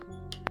more,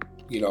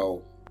 you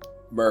know,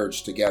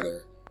 merged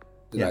together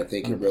than I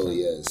think 100%. It really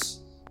is.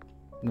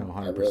 No, 100%.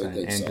 I really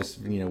think so. Just,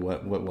 you know,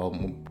 what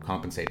well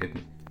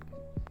compensated.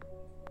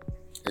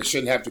 It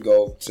shouldn't have to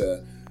go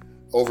to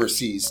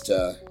overseas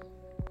to,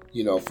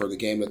 you know, for the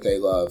game that they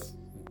love.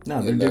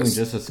 No, they're doing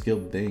just as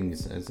skilled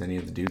things as any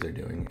of the dudes are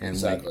doing. And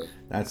exactly. Like,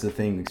 that's the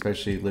thing,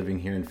 especially living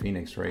here in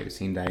Phoenix, right?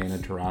 Seeing Diana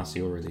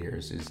Taurasi over the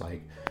years is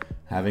like,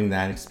 having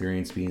that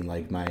experience being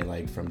like my,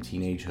 like from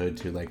teenagehood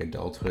to like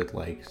adulthood,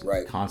 like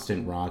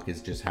constant rock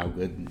is just how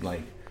good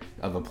like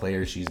of a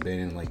player she's been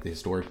and like the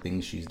historic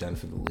things she's done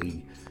for the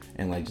league.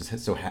 And like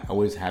just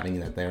always having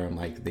that there, I'm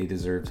like, they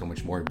deserve so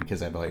much more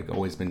because I've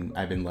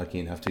been lucky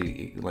enough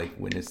to like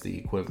witness the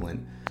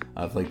equivalent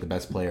of like the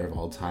best player of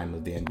all time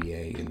of the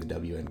NBA in the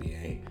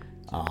WNBA,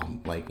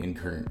 like in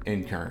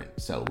current.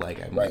 So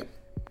like I'm like,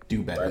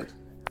 do better. Right.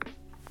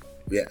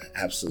 Yeah,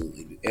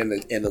 absolutely. And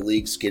the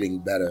league's getting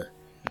better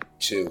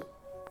too.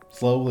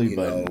 Slowly,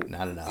 but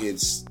not enough.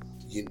 It's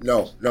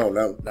no,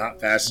 not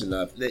fast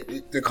enough.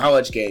 The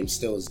college game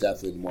still is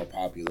definitely more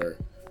popular.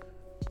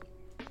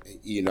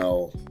 You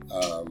know,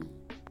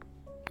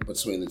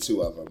 between the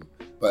two of them,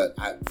 But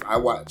I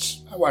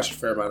watch a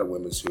fair amount of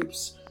women's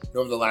hoops. And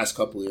over the last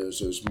couple of years,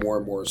 there's more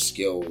and more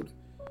skilled,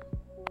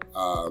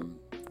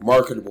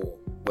 marketable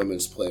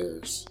women's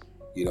players,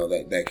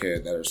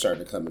 that are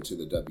starting to come into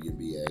the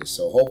WNBA.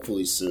 So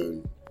hopefully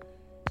soon,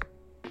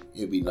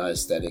 it'd be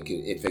nice that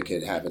if it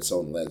could have its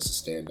own legs to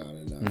stand on.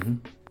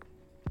 And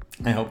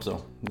I hope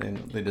so.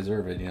 They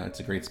deserve it. It's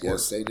a great sport.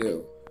 Yes, they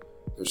do.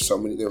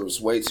 There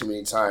was way too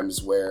many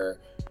times where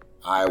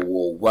I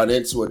will run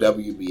into a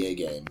WNBA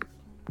game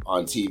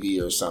on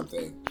TV or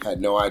something, had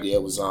no idea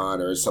it was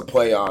on, or it's the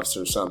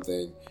playoffs or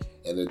something,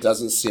 and it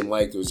doesn't seem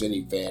like there's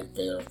any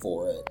fanfare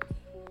for it.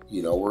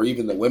 Or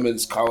even the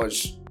women's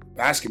college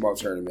basketball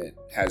tournament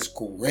has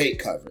great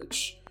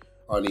coverage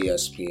on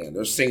ESPN.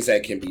 There's things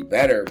that can be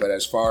better, but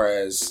as far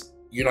as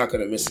you're not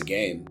going to miss a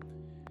game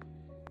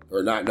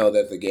or not know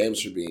that the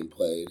games are being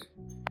played,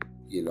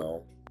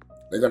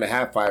 they're going to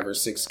have 5 or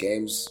 6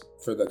 games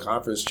for the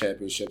conference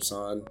championships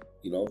on,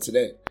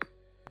 today.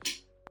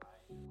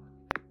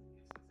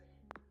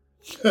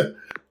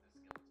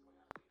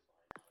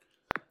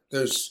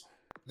 There's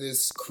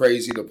this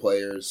crazy to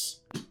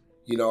players,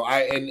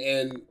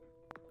 and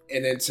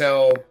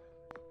until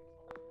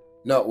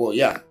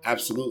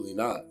absolutely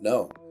not.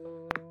 Nope.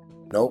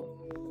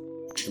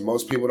 And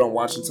most people don't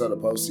watch until the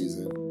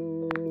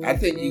postseason. I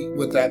think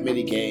with that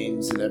many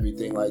games and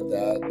everything like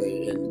that,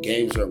 and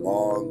games are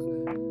long.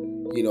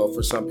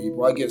 For some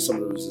people, I get some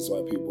of the reasons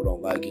why people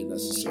don't like it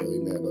necessarily,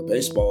 man. But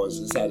baseball is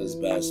at its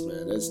best,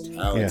 man. It's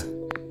talented. Yeah.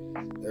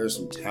 There's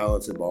some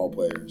talented ball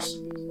players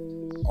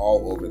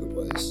all over the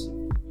place.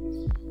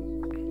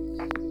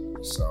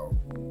 So,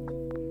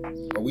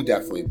 but we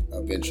definitely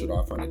ventured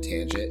off on a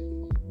tangent.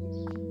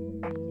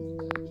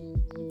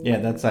 Yeah,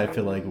 that's, I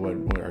feel like,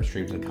 what our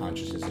streams of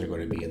consciousness are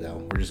going to be, though.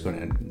 We're just going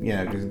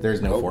to,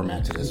 there's no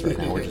format to this right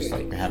now. We're just,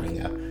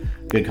 having a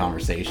good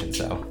conversation,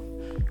 so.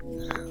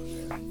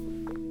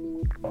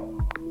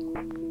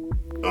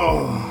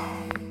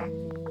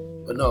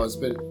 But no, it's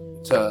been,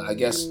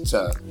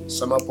 to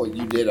sum up what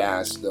you did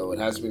ask, though, it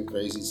has been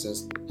crazy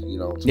since,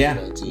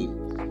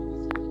 2019.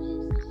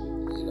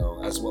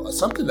 As well.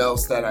 Something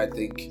else that I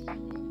think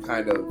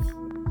kind of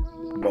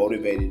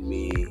motivated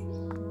me,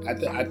 I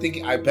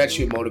bet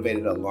you it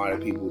motivated a lot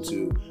of people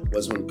too,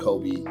 was when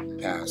Kobe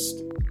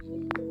passed,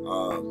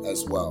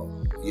 as well.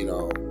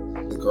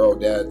 The girl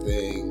dad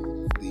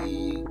thing,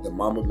 the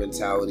mama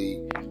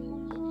mentality,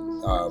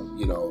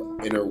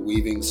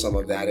 interweaving some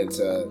of that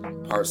into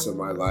parts of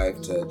my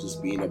life to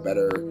just being a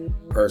better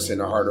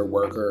person, a harder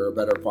worker, a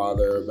better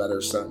father, a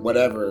better son,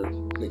 whatever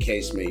the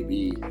case may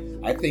be.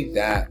 I think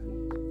that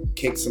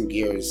kicked some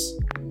gears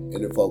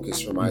into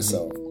focus for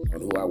myself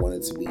on who I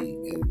wanted to be,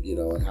 and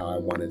and how I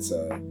wanted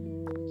to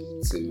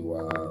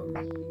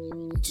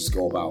just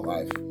go about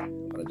life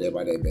on a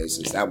day-by-day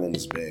basis. That one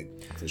was big,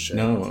 for sure.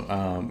 No,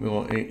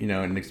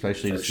 and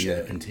especially to see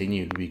that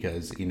continued,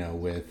 because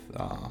with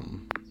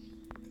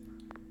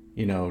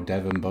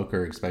Devin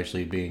Booker,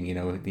 especially being,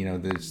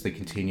 there's the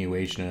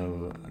continuation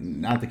of,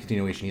 not the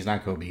continuation, he's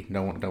not Kobe.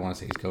 Don't want to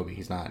say he's Kobe.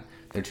 He's not.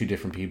 They're two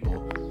different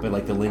people.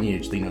 But the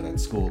lineage, that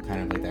school,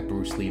 kind of like that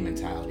Bruce Lee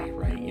mentality,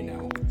 right?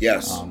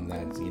 Yes.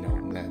 That's,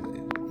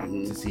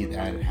 to see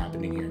that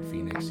happening here in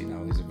Phoenix,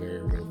 is a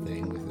very real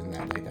thing within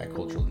that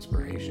cultural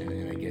inspiration.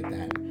 And I get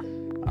that,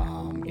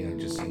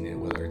 just seeing it,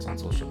 whether it's on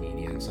social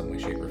media in some way,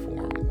 shape, or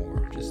form,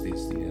 or just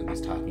these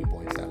talking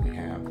points that we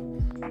have.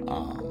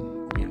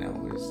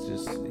 It's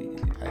just,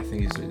 I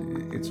think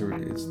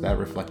it's that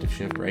reflective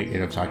shift,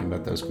 right? Talking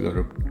about those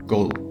greater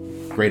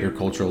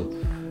cultural,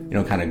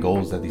 kind of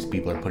goals that these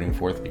people are putting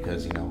forth,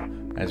 because,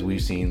 as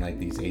we've seen,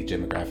 these age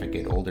demographic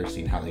get older,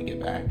 seeing how they get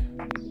back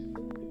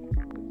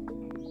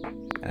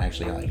and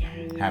actually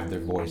have their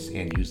voice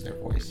and use their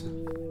voice.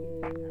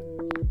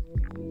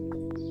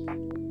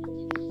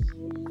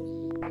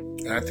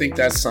 And I think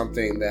that's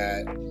something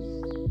that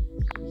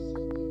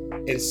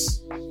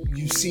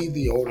you see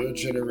the older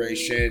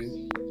generation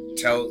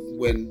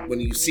when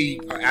you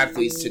see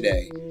athletes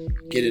today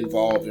get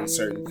involved in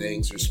certain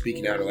things or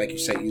speaking out, or like you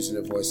said, using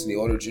their voice, and the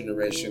older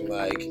generation,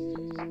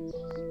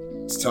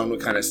 it's telling them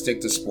to kind of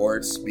stick to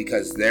sports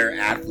because their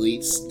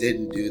athletes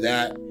didn't do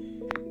that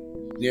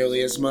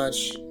nearly as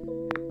much.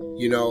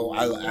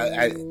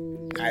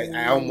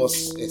 I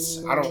almost,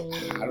 I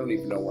don't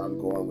even know where I'm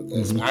going with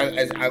this.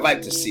 I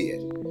like to see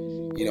it.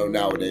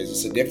 Nowadays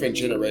it's a different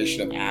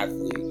generation of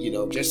athlete.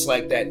 Just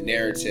like that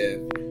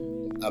narrative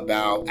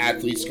about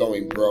athletes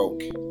going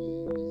broke,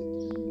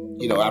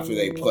 after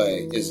they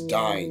play, is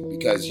dying,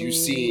 because you're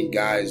seeing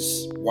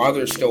guys, while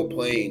they're still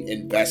playing,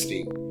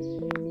 investing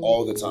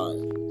all the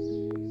time,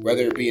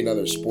 whether it be in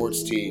other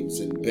sports teams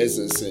and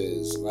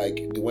businesses. Like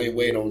Dwayne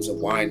Wade owns a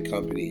wine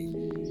company,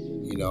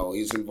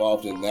 he's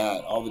involved in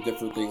that, all the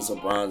different things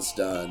LeBron's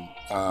done.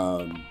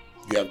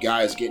 You have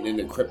guys getting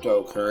into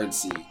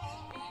cryptocurrency.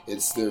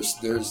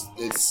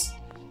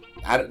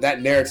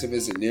 That narrative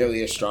isn't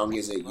nearly as strong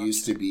as it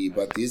used to be,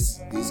 but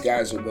these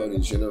guys are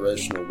building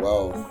generational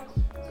wealth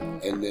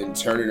and then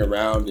turning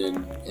around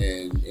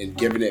and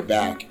giving it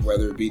back,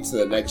 whether it be to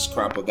the next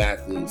crop of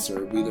athletes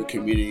or be their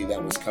community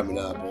that was coming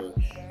up, or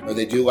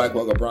they do like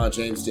what LeBron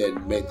James did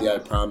and make the I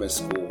Promise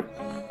school.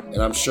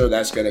 And I'm sure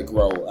that's going to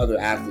grow. Other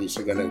athletes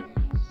are going to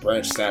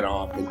branch that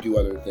off and do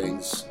other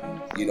things,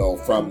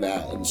 from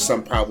that. And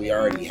some probably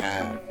already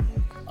have.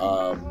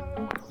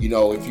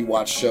 If you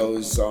watch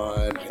shows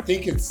on, I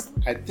think this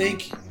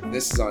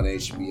is on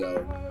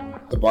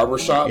HBO, The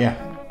Barbershop. Yeah.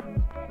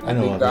 I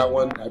know that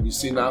one. Have you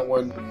seen that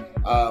one?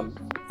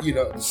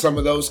 Some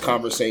of those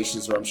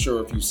conversations, or I'm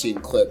sure if you've seen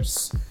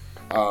clips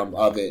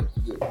of it,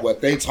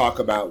 what they talk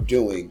about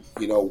doing,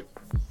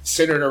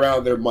 centered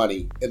around their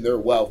money and their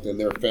wealth and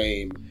their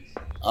fame,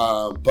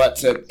 but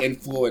to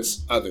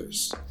influence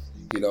others.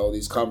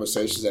 These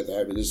conversations that they're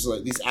having. This is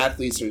like these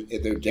athletes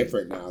they're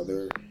different now.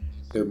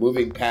 They're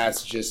moving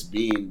past just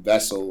being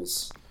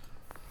vessels.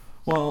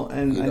 Well,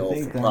 and I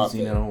think that's,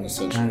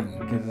 kind of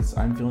because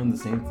I'm feeling the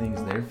same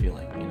things they're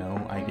feeling,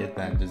 I get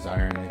that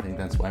desire, and I think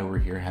that's why we're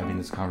here having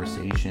this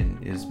conversation,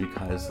 is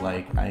because,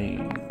 like,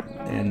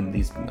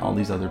 all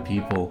these other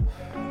people,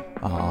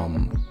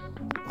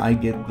 I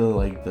get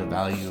the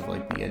value of,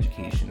 like, the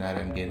education that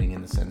I'm getting,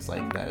 in the sense,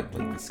 like, that,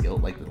 like, the skill,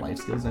 like, the life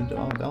skills I'm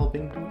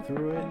developing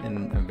through it,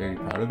 and I'm very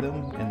proud of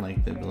them, and,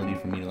 like, the ability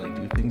for me to, like,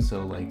 do things.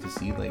 So, like, to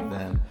see, like,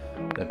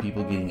 that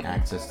people getting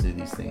access to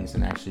these things,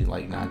 and actually,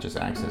 like, not just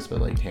access,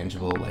 but, like,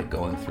 tangible, like,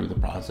 going through the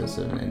process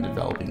and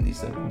developing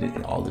these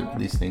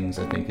things,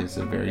 I think is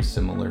a very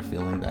similar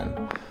feeling that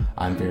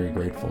I'm very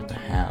grateful to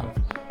have.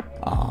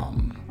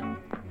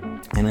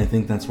 And I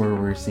think that's where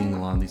we're seeing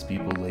a lot of these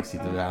people, like, see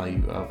the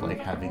value of, like,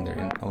 having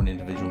their own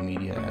individual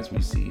media, as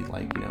we see,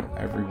 like,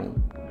 every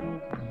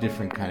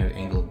different kind of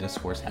angle of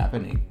discourse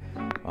happening,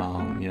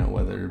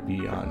 whether it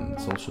be on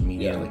social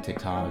media, like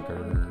TikTok,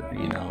 or,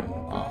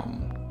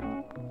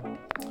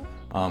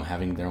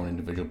 having their own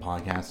individual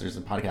podcasts. There's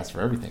a podcast for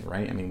everything,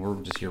 right? I mean, we're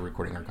just here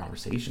recording our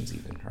conversations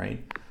even,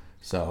 right?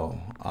 So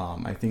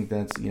I think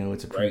that's,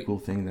 it's a pretty cool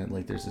thing that,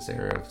 like, there's this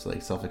era of,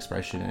 like,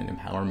 self-expression and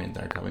empowerment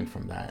that are coming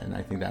from that. And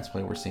I think that's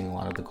why we're seeing a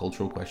lot of the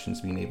cultural questions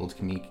being able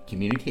to be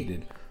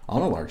communicated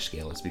on a large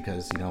scale, is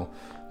because,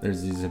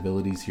 there's these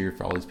abilities here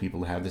for all these people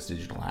to have this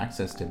digital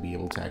access to be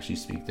able to actually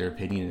speak their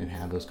opinion and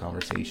have those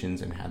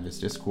conversations and have this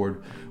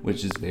discord,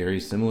 which is very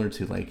similar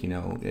to, like,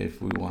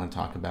 if we want to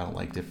talk about,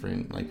 like,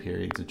 different, like,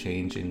 periods of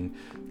change, and,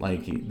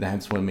 like,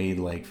 that's what made,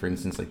 like, for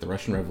instance, like, the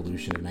Russian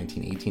Revolution of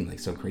 1918, like,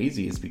 so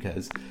crazy, is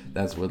because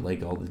that's what,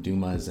 like, all the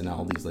Dumas and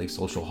all these, like,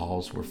 social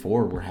halls were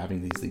for. We're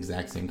having these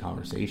exact same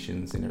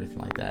conversations and everything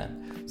like that.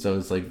 So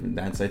it's like,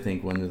 that's, I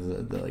think, one of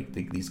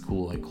these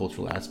cool, like,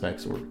 cultural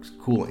aspects, or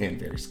cool and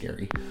very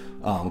scary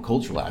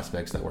cultural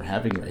aspects that we're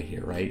having right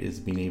here, right, is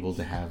being able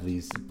to have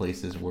these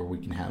places where we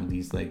can have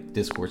these, like,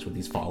 discourse with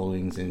these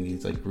followings and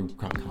these, like, group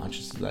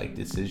conscious, like,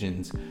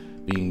 decisions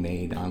being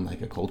made on,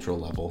 like, a cultural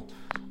level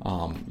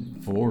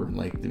for,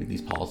 like,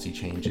 these policy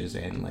changes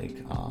and, like,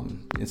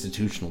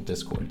 institutional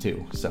discord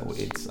too. So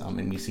it's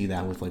and you see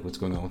that with, like, what's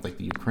going on with, like,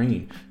 the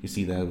Ukraine. You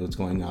see that what's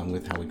going on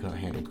with how we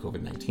handled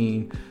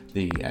COVID-19,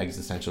 the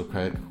existential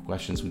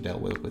questions we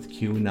dealt with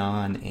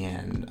QAnon,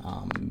 and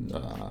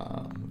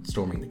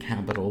storming the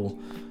Capitol,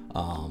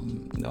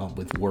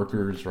 with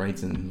workers'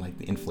 rights, and, like,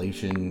 the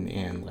inflation,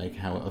 and, like,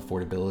 how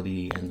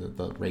affordability and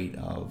the rate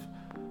of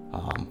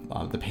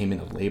the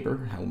payment of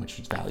labor, how much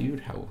it's valued,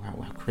 how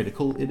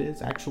critical it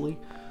is actually.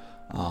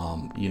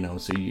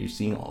 So you're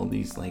seeing all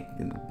these, like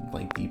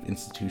deep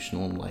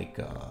institutional, like,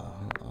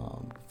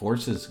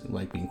 forces,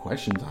 like, being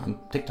questioned on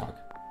TikTok,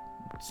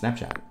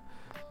 Snapchat,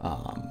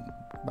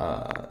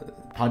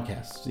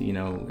 podcasts,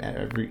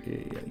 every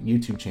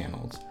YouTube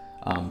channels,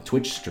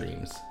 Twitch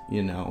streams,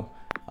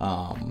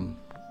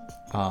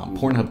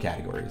 Pornhub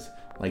categories.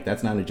 Like,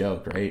 that's not a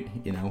joke, right?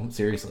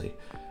 Seriously.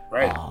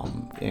 Right.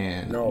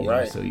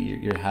 So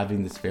you're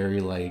having this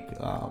very, like,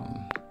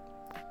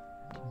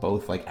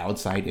 both, like,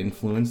 outside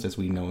influence, as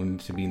we know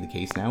to be the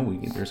case now.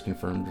 There's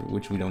confirmed,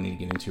 which we don't need to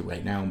get into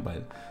right now,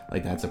 but,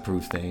 like, that's a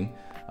proof thing.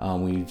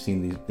 We've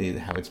seen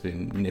how it's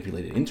been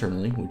manipulated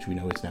internally, which we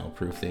know is now a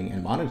proof thing,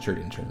 and monitored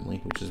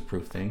internally, which is a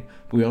proof thing.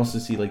 We also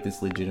see, like,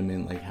 this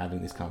legitimate, like, having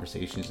these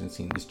conversations and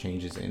seeing these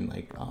changes in,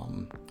 like,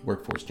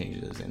 workforce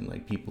changes, and,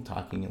 like, people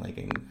talking, like,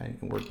 in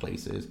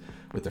workplaces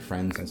with their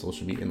friends and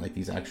social media, and, like,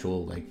 these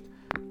actual, like,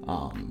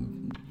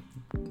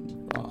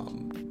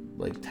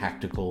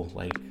 tactical,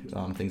 like,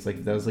 things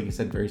like that. Was, like you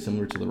said, very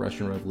similar to the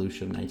Russian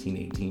Revolution of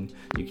 1918.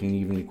 You can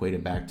even equate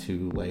it back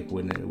to, like,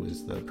 when it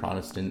was the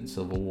Protestant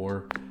Civil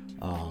War,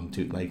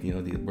 to, like,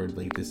 where,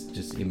 like, this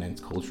just immense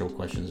cultural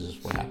questions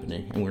just were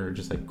happening, and we're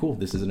just like, cool,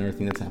 this is another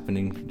thing that's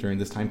happening during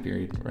this time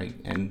period, right?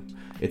 And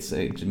it's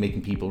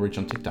making people rich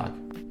on TikTok.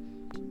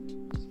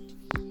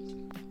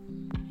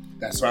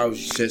 That's what I was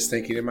just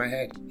thinking in my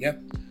head.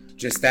 Yep,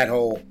 just that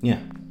whole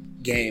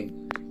game,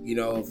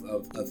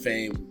 of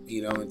fame,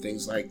 and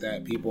things like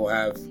that.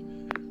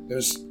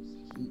 There's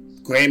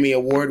Grammy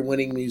Award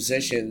winning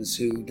musicians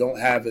who don't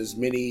have as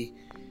many,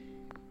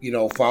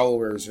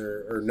 followers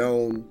or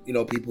known,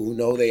 people who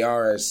know they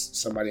are as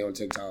somebody on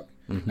TikTok,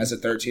 as a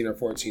 13 or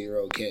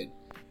 14-year-old kid.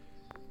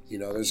 You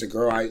know, there's a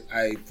girl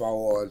I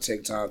follow on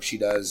TikTok. She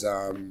does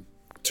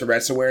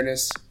Tourette's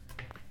awareness.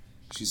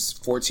 She's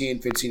 14,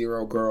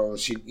 15-year-old girl.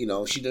 She, you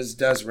know, she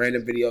does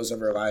random videos of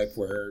her life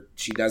where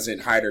she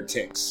doesn't hide her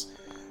tics,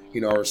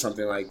 you know, or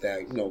something like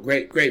that. You know,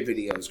 great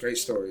videos, great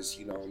stories.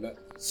 You know,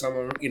 some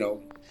of them, you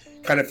know,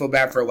 kind of feel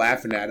bad for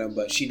laughing at them,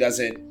 but she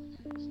doesn't.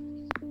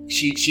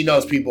 She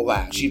knows people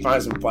laugh. She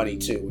finds them funny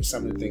too with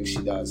some of the things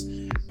she does.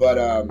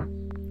 But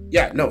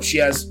yeah, no, she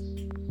has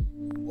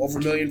over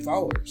 1 million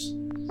followers,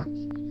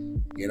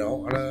 you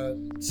know, on a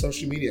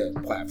social media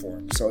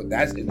platform. So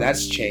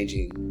that's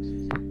changing.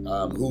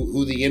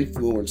 Who the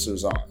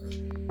influencers are,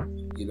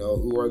 you know,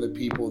 who are the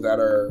people that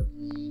are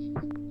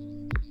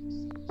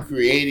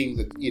creating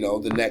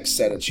the next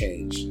set of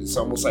change. It's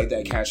almost like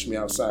that Cash Me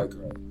Outside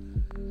girl,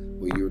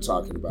 what you were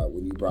talking about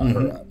when you brought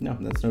her up. No,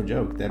 that's no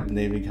joke. That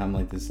they become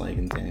like this, like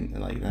insane,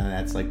 like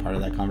that's like part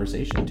of that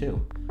conversation too.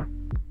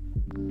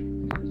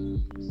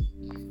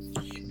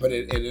 But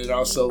it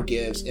also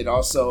gives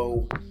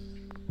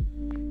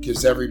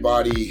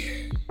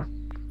everybody.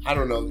 I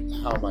don't know,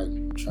 how am I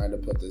trying to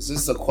put this?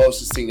 This is the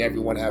closest thing to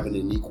everyone having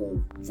an equal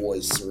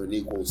voice or an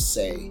equal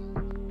say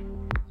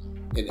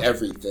in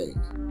everything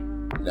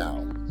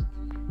now.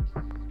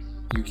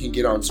 You can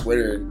get on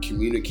Twitter and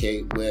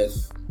communicate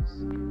with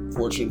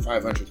Fortune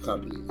 500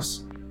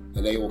 companies,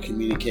 and they will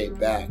communicate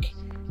back,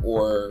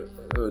 or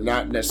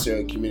not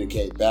necessarily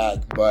communicate back,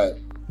 but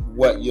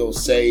what you'll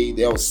say,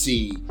 they'll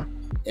see,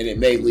 and it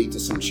may lead to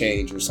some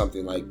change or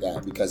something like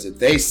that. Because if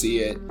they see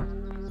it,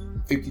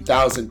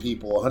 50,000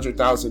 people,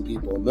 100,000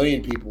 people, 1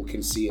 million people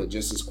can see it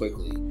just as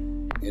quickly,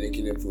 and it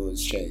can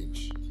influence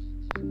change.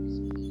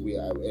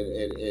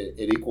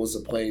 It equals the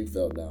playing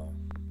field now.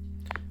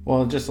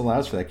 Well, it just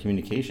allows for that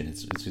communication.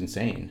 It's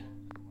insane.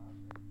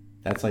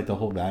 That's like the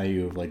whole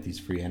value of like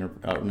these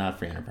not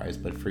free enterprise,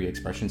 but free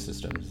expression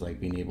systems, like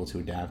being able to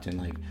adapt and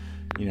like,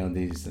 you know,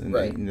 these,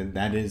 right.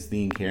 That is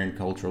the inherent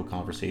cultural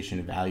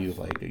conversation value of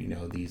like, you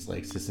know, these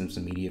like systems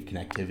of media of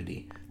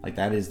connectivity. Like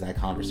that is that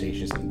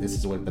conversation. So this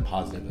is what the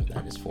positive of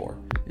that is for,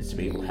 is to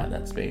be able to have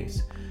that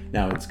space.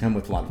 Now it's come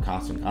with a lot of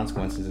constant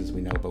consequences, as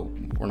we know, but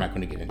we're not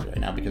going to get into it right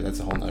now because that's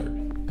a whole nother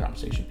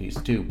conversation piece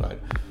too. But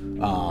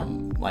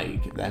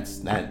like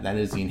that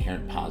is the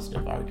inherent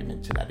positive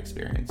argument to that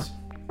experience.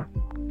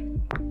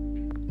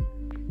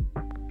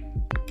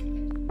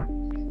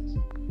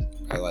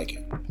 I like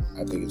it.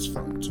 I think it's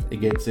fun too.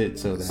 It gets it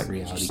so that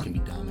reality can be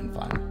dumb and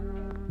fun.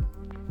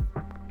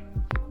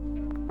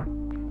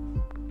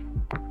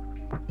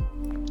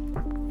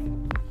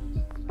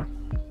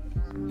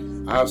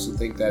 I also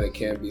think that it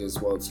can be as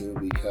well too,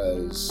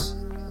 because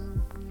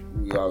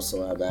we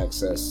also have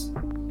access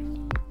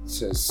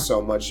to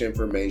so much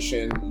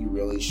information. You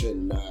really should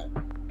not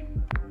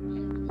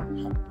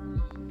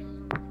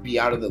be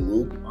out of the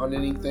loop on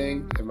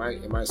anything.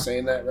 Am I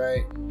saying that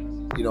right?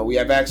 You know, we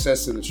have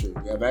access to the truth.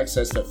 We have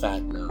access to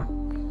fact now.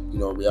 You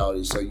know,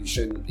 reality. So you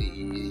shouldn't.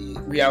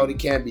 Reality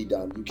can be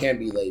done. You can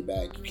be laid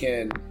back. You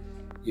can.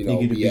 You know,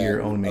 you could be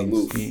your own main.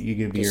 You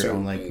could be your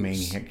own like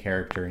things. Main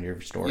character in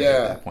your story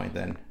at that point.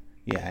 Then,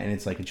 yeah, and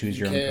it's like a choose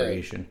your own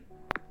creation.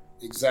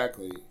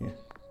 Exactly. Yeah.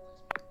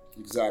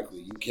 Exactly.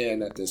 You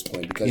can at this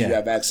point because you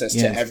have access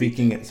to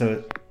everything.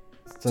 So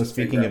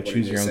speaking of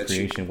choose your own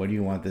creation, what do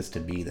you want this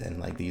to be then?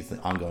 Like these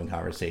ongoing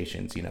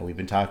conversations, you know, we've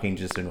been talking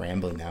just and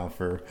rambling now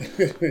for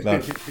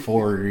about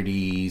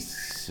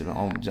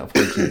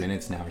 42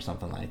 minutes now or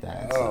something like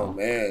that. Oh so,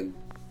 man.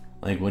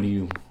 Like what do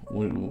you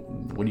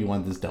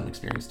want this dumb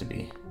experience to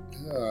be?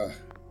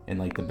 In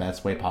like the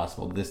best way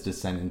possible. This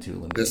descend into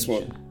elimination. This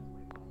one.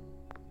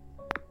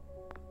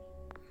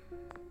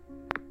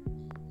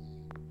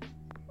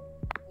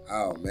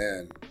 Oh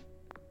man.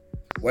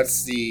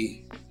 What's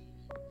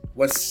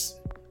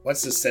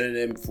the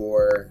synonym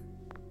for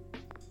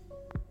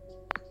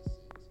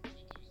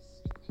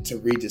to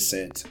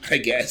redescent, I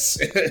guess?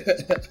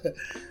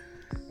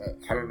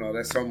 I don't know.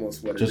 That's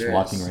almost what it is. Just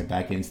walking right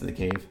back into the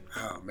cave.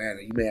 Oh man,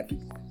 you may have to.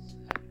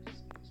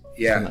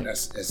 Yeah,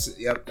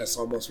 that's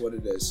almost what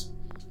it is.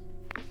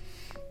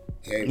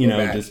 Okay, you know,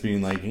 back. just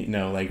being like, you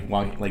know, like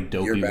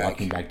Dopey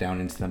walking back down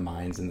into the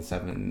mines in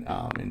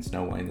the in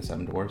Snow White and the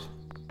Seven Dwarfs.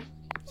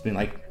 It's been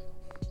like.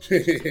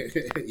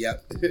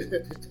 Yep.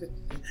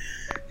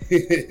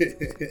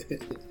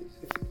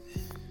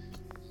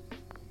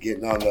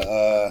 Getting on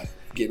the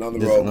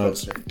roller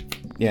coaster.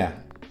 Yeah.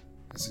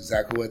 That's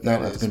exactly what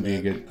that is. That's gonna be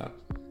a good.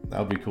 That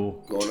would be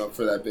cool. Going up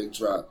for that big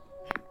drop.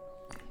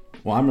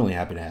 Well, I'm really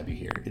happy to have you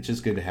here. It's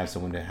just good to have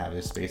someone to have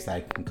this space that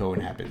I can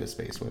co-inhabit this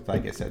space with.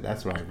 Like I said,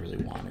 that's what I really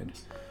wanted.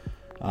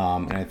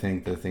 And I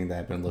think the thing that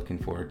I've been looking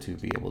forward to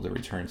be able to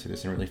return to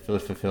this and really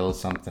fulfill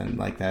something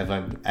like that.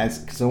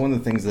 So one of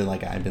the things that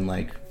like I've been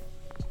like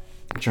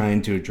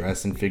trying to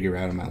address and figure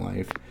out in my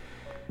life,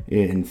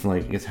 and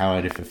like is how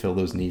I fulfill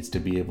those needs to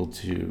be able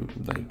to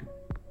like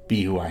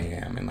be who I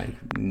am and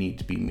like need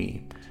to be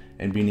me,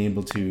 and being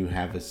able to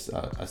have a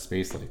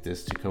space like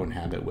this to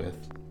co-inhabit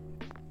with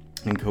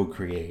and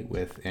co-create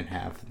with and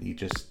have the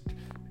just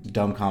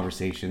dumb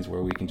conversations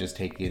where we can just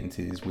take it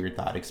into these weird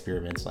thought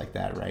experiments like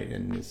that, right?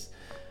 And this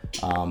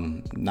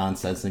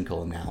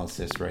nonsensical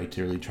analysis, right?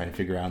 To really try to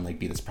figure out and like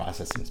be this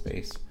processing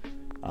space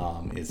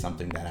is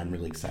something that I'm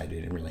really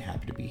excited and really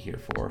happy to be here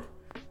for.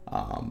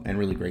 And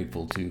really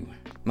grateful to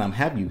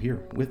have you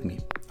here with me.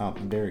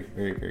 I'm very,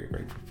 very, very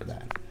grateful for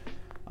that.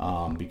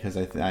 Because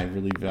I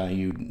really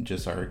value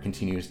just our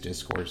continuous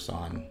discourse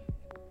on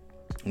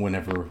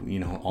whenever,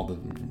 all the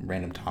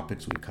random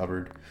topics we've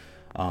covered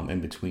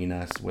in between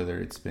us, whether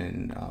it's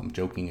been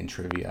joking and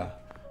trivia,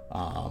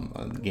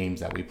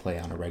 games that we play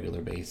on a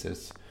regular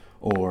basis,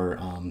 or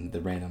the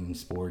random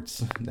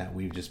sports that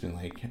we've just been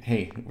like,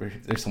 hey,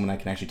 there's someone I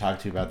can actually talk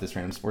to about this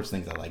random sports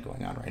things I like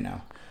going on right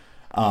now.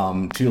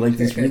 To like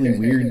this really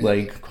weird,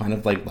 like kind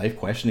of like life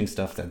questioning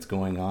stuff that's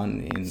going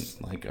on in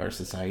like our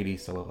society.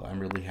 So I'm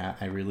really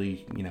I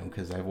really,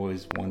 because I've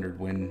always wondered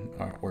when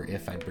or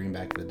if I'd bring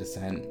back the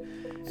dissent,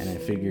 and I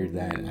figured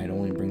that I'd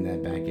only bring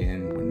that back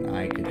in when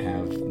I could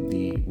have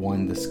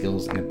the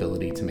skills and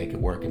ability to make it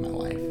work in my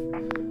life.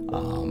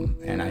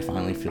 And I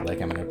finally feel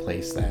like I'm in a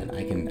place that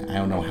I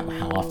don't know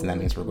how often that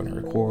means we're going to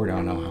record. I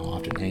don't know how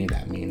often any of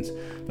that means,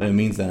 but it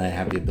means that I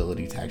have the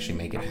ability to actually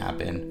make it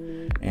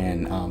happen.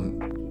 And,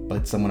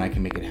 but someone I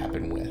can make it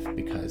happen with,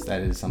 because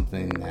that is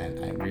something that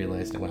I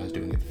realized when I was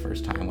doing it the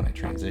first time, when I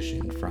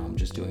transitioned from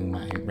just doing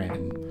my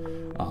random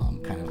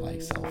kind of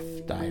like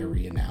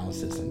self-diary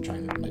analysis and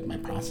trying to make my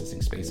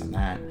processing space on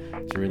that,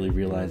 to really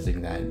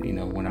realizing that,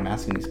 when I'm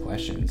asking these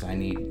questions, I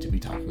need to be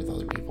talking with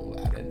other people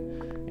about it.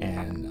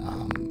 And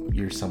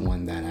you're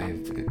someone that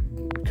I've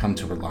come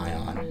to rely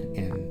on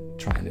in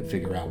trying to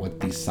figure out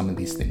what some of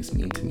these things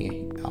mean to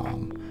me.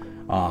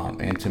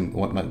 And to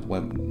what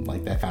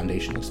like that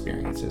foundational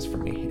experience is for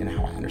me and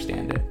how I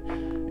understand it,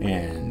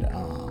 and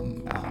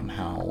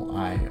how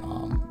I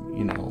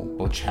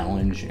both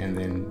challenge and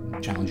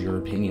then challenge your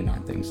opinion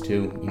on things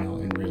too,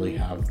 and really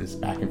have this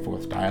back and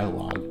forth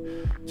dialogue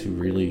to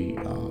really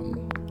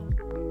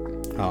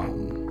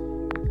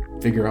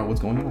figure out what's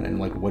going on and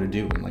like what to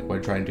do and like what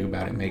to try and do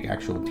about it, make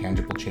actual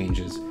tangible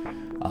changes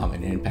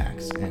and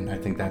impacts. And I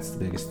think that's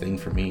the biggest thing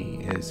for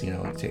me is,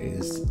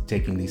 is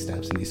taking these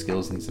steps and these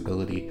skills and this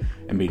ability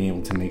and being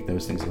able to make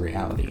those things a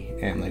reality.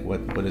 And like,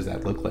 what does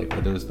that look like?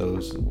 What is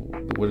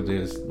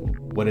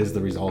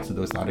the results of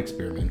those thought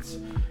experiments?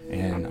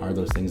 And are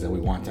those things that we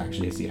want to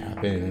actually see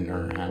happen,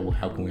 or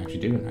how can we actually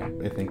do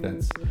it? I think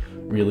that's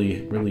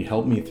really, really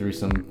helped me through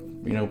some,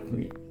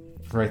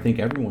 for I think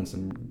everyone,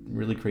 some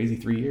really crazy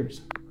 3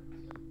 years.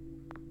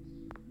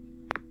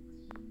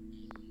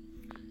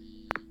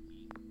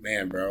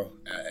 Man, bro,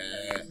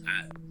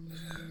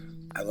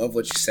 I love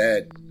what you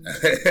said.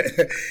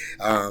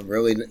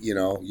 Really,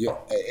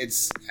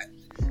 it's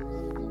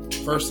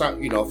first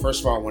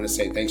of all, I want to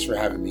say thanks for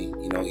having me,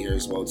 here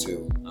as well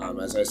too.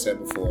 As I said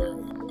before,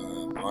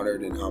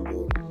 honored and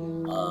humbled.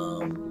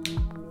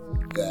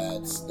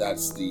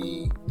 That's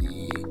the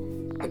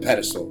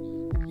pedestal,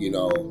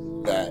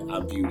 that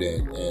I'm viewed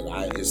in,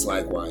 and it's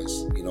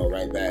likewise,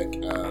 right back.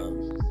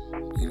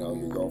 Your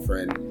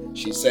girlfriend,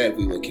 she said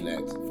we would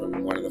connect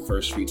from one of the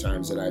first few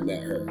times that I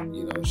met her.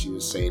 She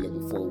was saying it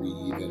before we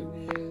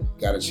even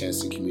got a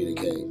chance to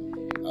communicate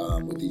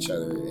with each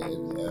other.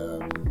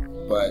 And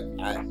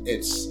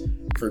it's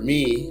for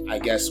me, I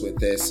guess, with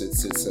this,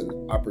 it's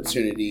an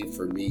opportunity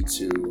for me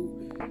to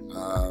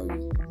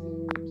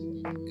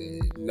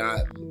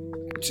not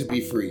to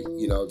be free,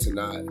 to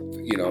not,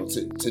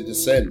 to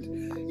descend.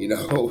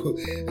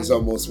 Is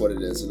almost what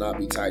it is, and not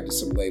be tied to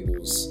some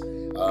labels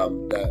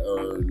that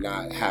or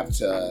not have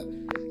to.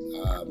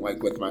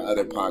 Like with my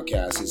other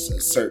podcasts,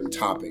 it's certain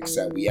topics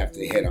that we have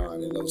to hit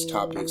on, and those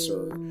topics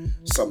are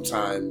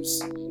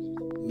sometimes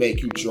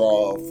make you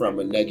draw from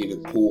a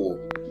negative pool,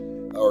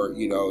 or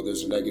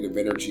there's a negative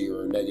energy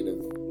or a negative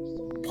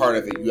part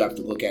of it you have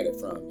to look at it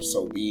from.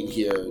 So being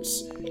here,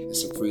 it's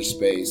a free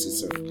space.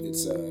 I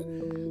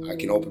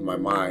can open my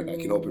mind, I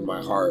can open my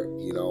heart,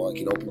 I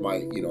can open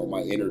my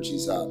my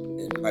energies up,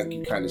 and like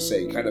you kind of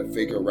say, kind of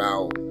figure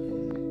out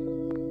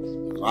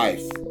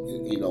life.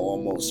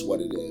 Almost what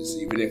it is.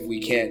 Even if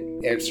we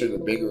can't answer the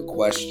bigger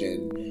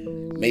question,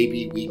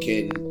 maybe we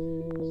can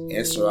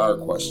answer our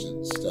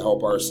questions to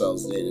help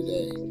ourselves day to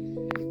day.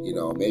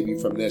 Maybe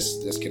from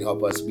this can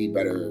help us be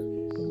better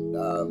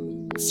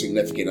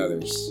significant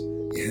others,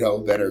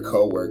 better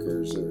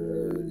co-workers,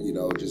 or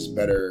just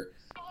better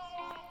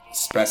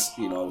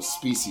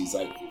species,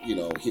 like,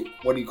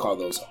 what do you call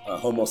those?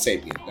 Homo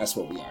sapien. That's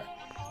what we are.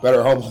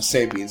 Better Homo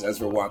sapiens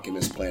as we're walking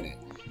this planet.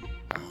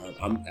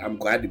 I'm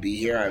glad to be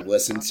here. I've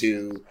listened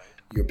to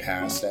your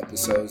past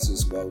episodes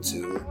as well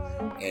too,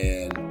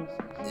 and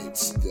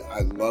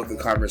I love the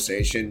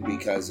conversation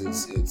because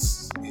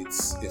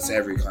it's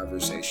every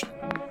conversation.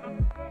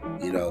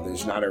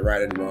 There's not a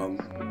right and wrong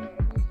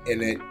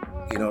in it.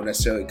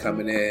 Necessarily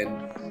coming in.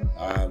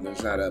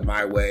 There's not a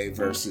my way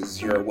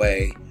versus your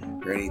way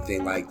or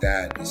anything like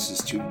that. It's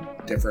just two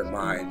different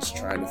minds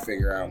trying to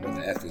figure out what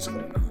the F is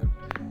going on.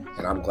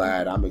 And I'm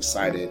glad. I'm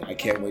excited. I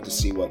can't wait to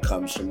see what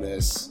comes from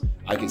this.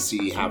 I can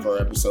see half our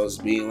episodes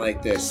being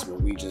like this, where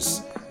we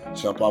just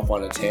jump off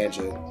on a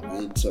tangent,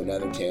 lead to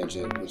another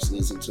tangent, which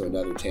leads into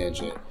another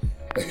tangent.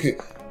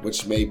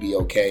 which may be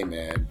okay,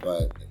 man.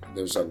 But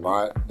there's a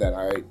lot that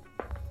I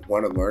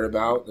want to learn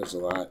about. There's a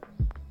lot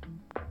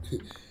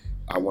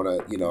I want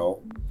to,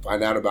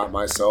 find out about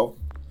myself,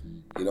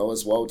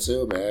 as well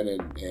too, man.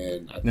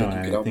 And I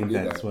think I think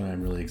that's what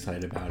I'm really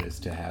excited about, is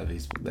to have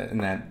these,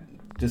 and that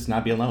just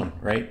not be alone,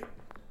 right?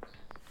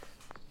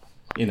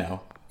 Yeah,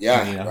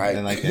 right.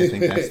 And I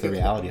think that's the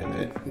reality of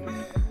it.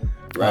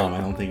 Right.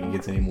 I don't think it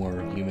gets any more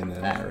human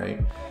than that, right?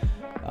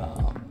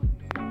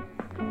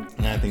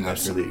 And I think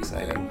that's really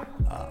exciting.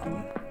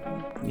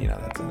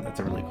 That's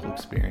a really cool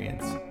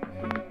experience.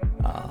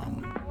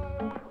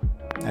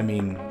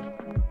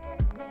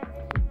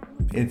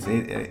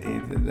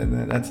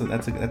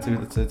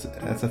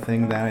 That's a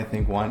thing that I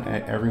think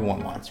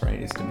everyone wants, right?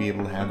 Is to be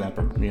able to have that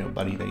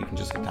buddy that you can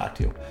just talk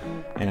to.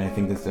 And I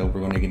think that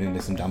we're going to get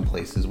into some dumb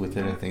places with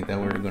it. I think that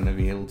we're going to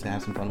be able to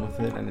have some fun with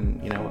it,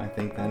 and I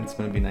think that it's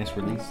going to be a nice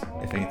release,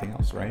 if anything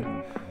else, right?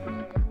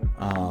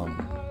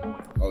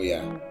 Oh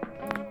yeah.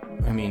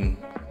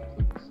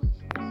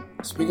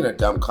 Speaking of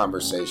dumb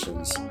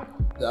conversations,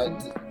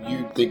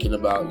 you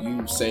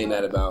saying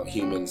that about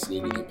humans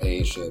needing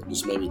companionship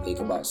just made me think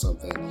about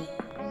something.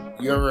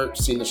 You ever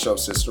seen the show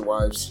Sister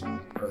Wives?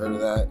 Or heard of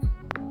that?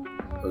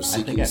 Or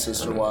Seeking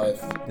Sister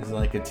Wife? Is it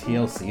like a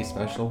TLC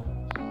special?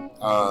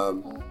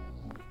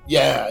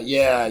 Yeah.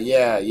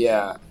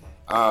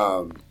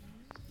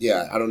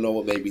 I don't know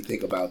what made me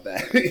think about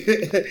that.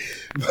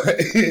 But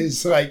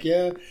it's like,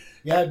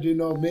 I do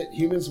know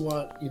humans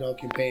want,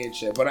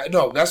 companionship. But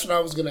that's what I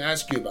was going to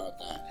ask you about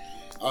that.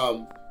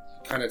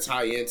 Kind of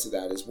tie into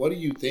that is, what do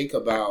you think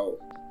about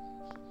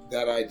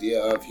that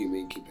idea of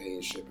human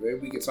companionship? Maybe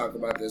we can talk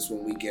about this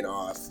when we get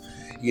off,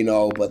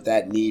 but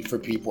that need for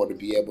people to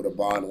be able to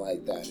bond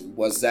like that. And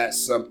was that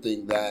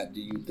something that,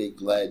 do you think,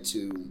 led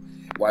to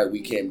why we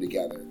came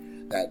together?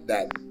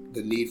 That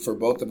the need for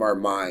both of our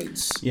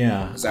minds.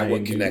 Yeah. Is that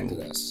what connected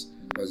us?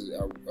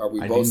 Are we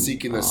both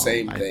seeking the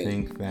same thing? I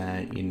think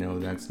that,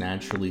 that's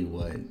naturally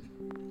what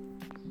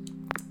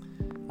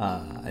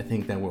I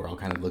think that we're all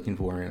kind of looking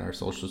for in our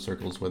social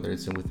circles, whether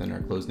it's within our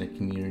close-knit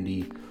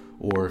community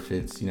or if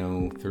it's,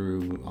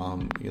 through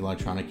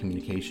electronic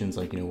communications,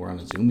 like, we're on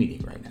a Zoom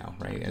meeting right now,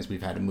 right? As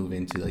we've had to move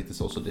into like the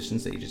social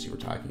distance stages you were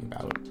talking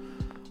about.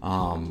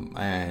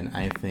 And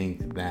I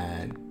think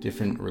that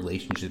different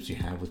relationships you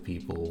have with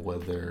people,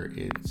 whether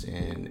it's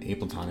in a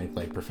platonic,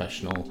 like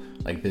professional,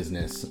 like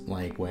business,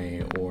 like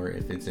way, or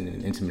if it's in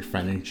an intimate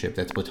friendship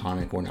that's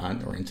platonic or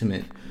not, or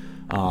intimate,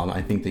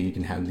 I think that you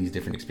can have these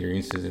different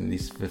experiences and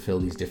fulfill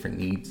these different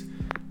needs,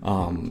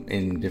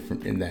 and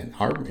that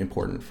are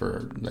important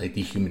for like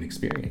the human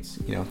experience.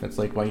 That's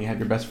like why you have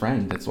your best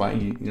friend. That's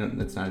why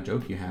that's not a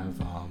joke. You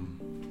have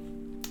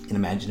an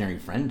imaginary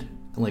friend,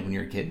 like when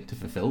you're a kid, to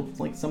fulfill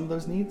like some of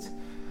those needs,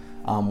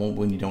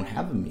 when you don't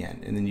have them yet,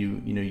 and then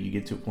you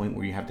get to a point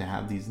where you have to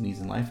have these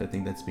needs in life. I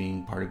think that's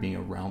being part of being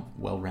a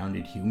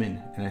well-rounded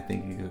human, and I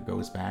think it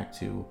goes back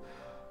to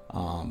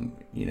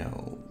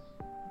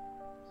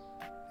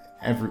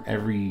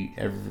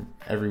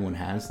everyone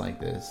has like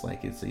this,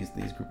 like it's these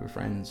group of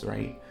friends,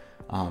 right?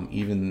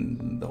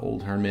 Even the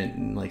old hermit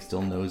like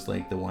still knows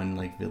like the one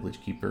like village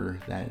keeper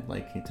that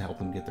like to help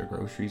them get their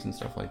groceries and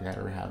stuff like that,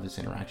 or have this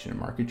interaction in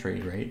market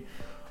trade, right?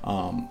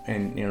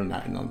 And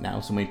now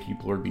so many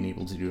people are being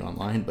able to do it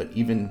online, but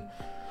even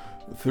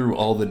through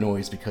all the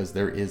noise, because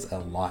there is a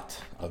lot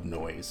of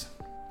noise,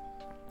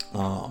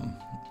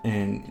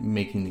 and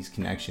making these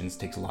connections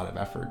takes a lot of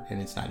effort,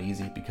 and it's not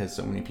easy because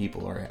so many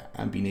people are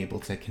being able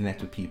to connect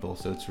with people.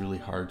 So it's really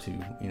hard to,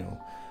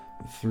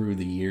 through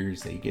the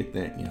years that you get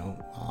that,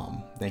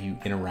 that you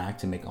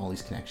interact and make all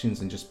these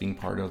connections, and just being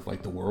part of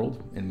like the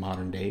world in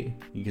modern day,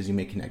 because you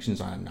make connections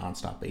on a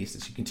nonstop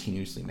basis. You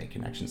continuously make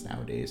connections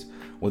nowadays,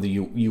 whether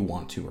you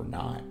want to or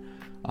not.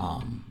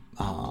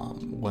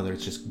 Whether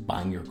it's just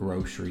buying your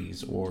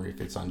groceries, or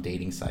if it's on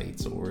dating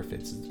sites, or if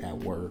it's at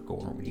work,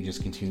 or you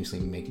just continuously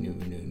make new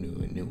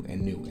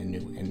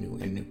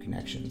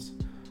connections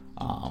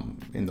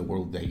in the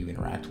world that you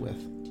interact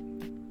with.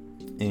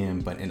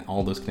 But in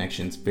all those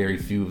connections, very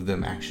few of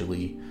them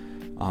actually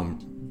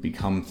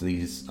become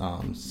these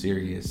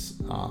serious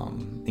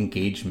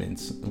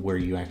engagements where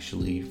you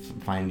actually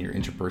find your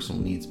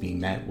interpersonal needs being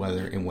met,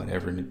 whether in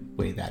whatever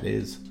way that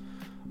is.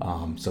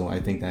 So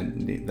I think that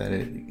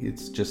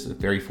it's just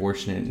very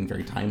fortunate and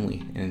very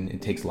timely, and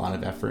it takes a lot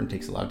of effort and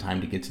takes a lot of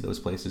time to get to those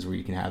places where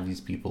you can have these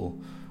people,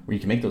 where you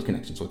can make those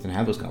connections with and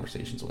have those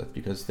conversations with,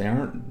 because they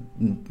aren't,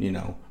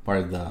 part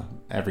of the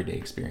everyday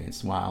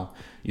experience. While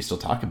you still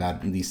talk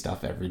about these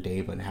stuff every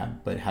day, but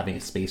having a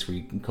space where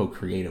you can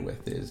co-create it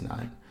with is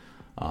not,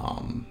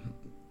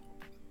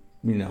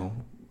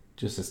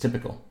 just as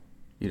typical.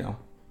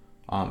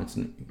 It's.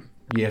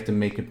 You have to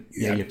make it.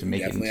 Yeah, you have to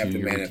make it into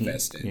your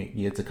manifest routine.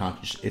 It's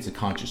a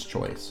conscious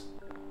choice.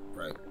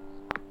 Right.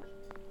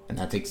 And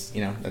that takes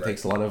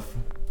takes a lot of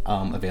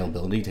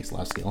availability, takes a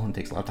lot of skill, and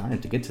takes a lot of time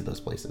to get to those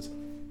places.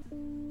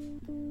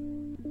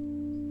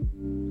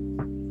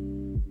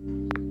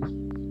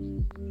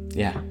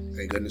 Yeah.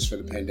 Thank goodness for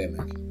the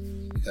pandemic.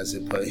 because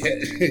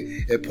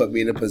it put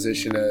me in a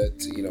position to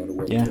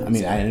work. Yeah, I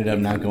mean, I ended up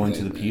not going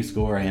to the Peace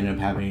Corps. I ended up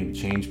having to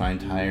change my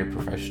entire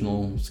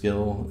professional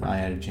skill. I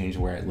had to change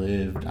where I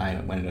lived. I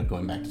ended up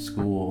going back to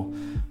school.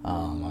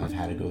 I've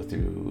had to go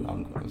through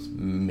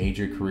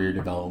major career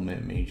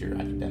development, major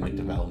academic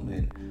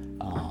development.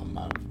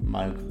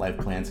 My life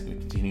plans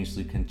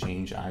continuously can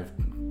change. I've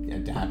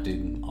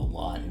adapted a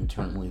lot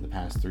internally the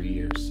past 3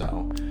 years,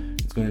 so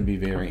it's going to be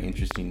very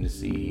interesting to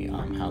see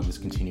how this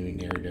continuing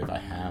narrative I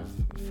have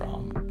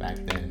from back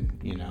then,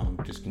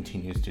 just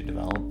continues to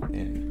develop,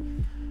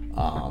 and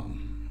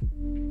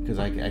because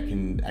I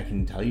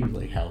can tell you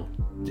like how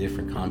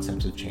different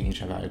concepts have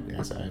changed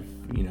as I've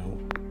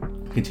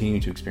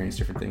continuing to experience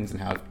different things, and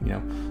how I've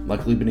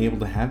luckily been able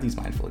to have these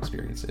mindful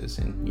experiences,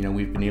 and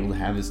we've been able to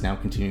have this now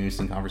continuous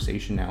in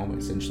conversation now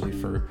essentially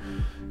for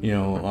I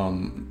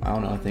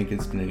don't know, I think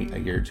it's been a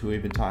year or two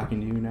we've been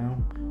talking to you now,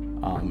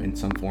 in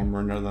some form or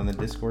another on the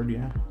Discord.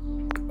 Yeah.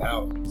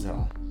 Wow.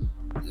 So.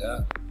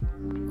 Yeah.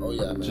 Oh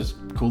yeah, man. It's just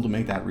cool to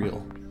make that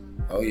real.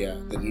 Oh yeah,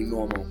 the new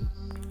normal.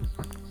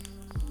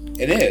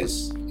 It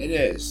is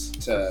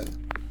to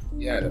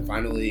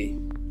finally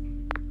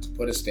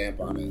put a stamp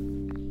on it.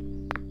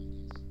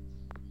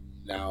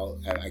 Now,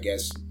 I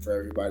guess for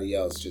everybody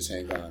else, just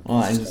hang on.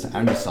 Well,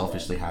 I'm just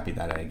selfishly happy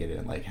that I get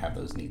to like have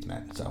those needs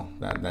met. So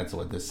that's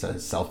what this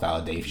says,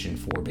 self-validation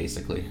for,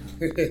 basically.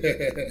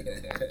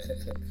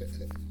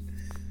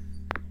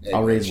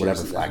 I'll raise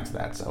whatever flag to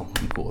that, so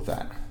I'm cool with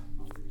that.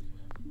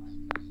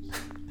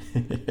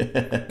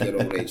 Good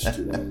old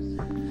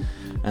H2O.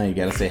 You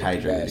gotta stay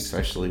hydrated,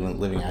 especially when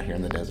living out here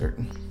in the desert.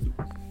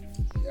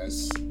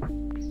 Yes.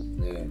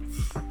 Yeah.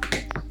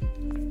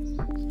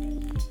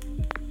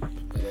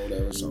 Good old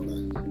Arizona.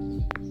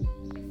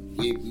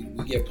 We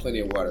get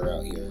plenty of water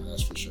out here,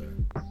 that's for sure.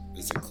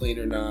 Is it clean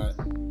or not?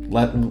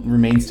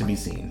 Remains to be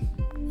seen.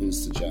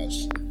 Who's to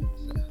judge?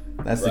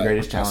 That's the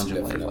greatest challenge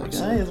of life. Like,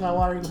 hey, is my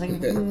water clean?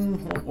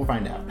 We'll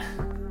find out.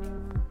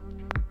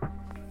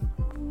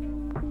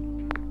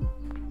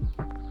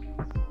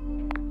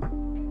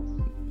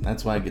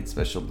 That's why I get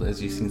special,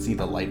 as you can see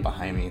the light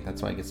behind me,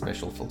 that's why I get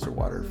special filter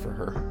water for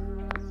her.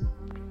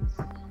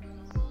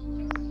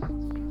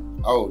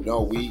 Oh,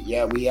 no, we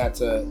had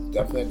to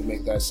definitely had to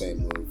make that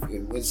same move.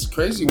 It was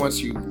crazy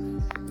once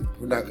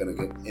we're not going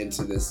to get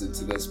into this,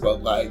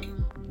 but like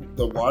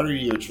the water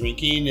you're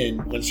drinking,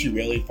 and once you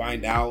really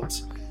find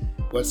out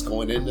what's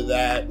going into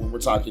that, when we're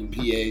talking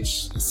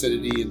pH,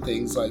 acidity, and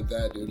things like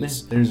that, dude,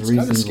 there's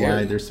reasons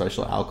why there's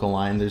special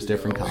alkaline, there's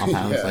different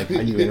compounds. Yeah. Like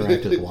how you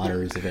interact with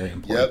water is a very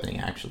important thing,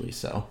 actually.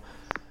 So,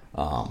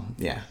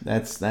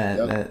 that's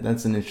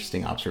an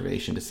interesting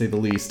observation, to say the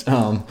least.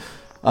 When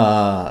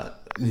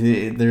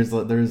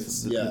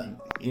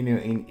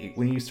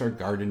you start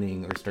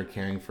gardening or start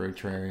caring for a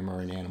terrarium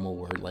or an animal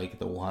where like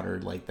the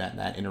water, like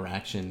that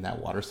interaction, that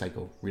water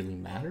cycle really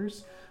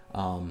matters,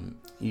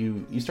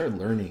 you start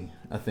learning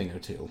a thing or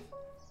two,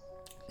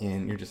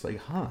 and you're just like,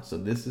 so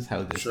this is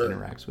how this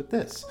interacts with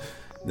this.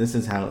 This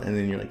is how, and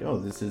then you're like,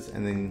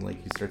 and then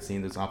like you start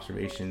seeing those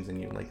observations, and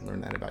you like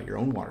learn that about your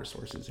own water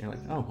sources. And you're like,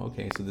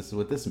 okay, so this is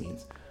what this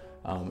means.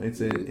 It's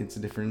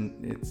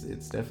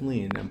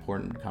definitely an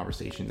important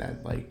conversation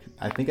that like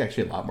I think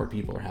actually a lot more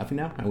people are having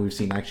now, and we've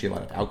seen actually a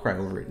lot of outcry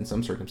over it in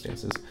some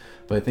circumstances.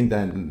 But I think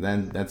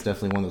that's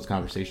definitely one of those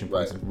conversation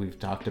points that we've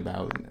talked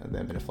about that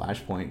have been a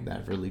flashpoint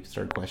that really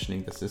started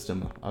questioning the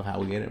system of how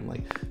we get it. I'm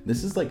like,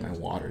 this is like my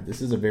water.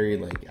 This is a very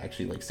like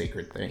actually like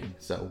sacred thing.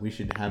 So we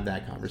should have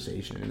that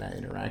conversation and that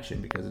interaction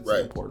because it's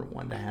an important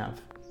one to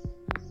have.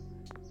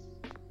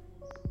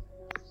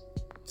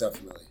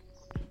 Definitely.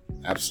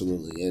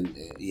 Absolutely. And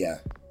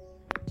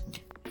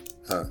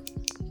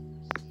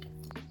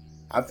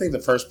I think the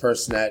first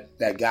person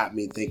that got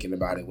me thinking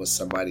about it was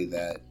somebody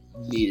that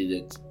needed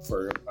it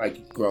for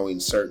like growing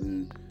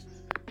certain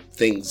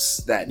things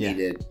that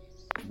needed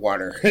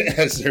water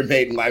as their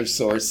main life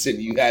source,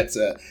 and you had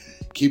to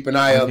keep an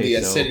eye on the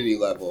acidity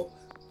level.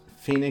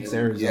 Phoenix,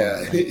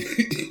 Arizona.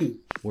 Right?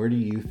 Where do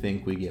you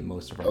think we get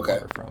most of our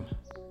water from?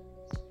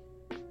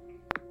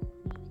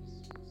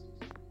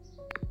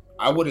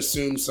 I would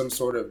assume some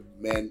sort of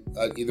either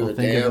a think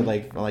dam. Of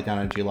it like on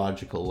a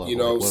geological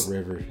level. Like what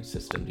river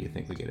system do you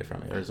think we get it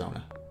from?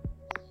 Arizona.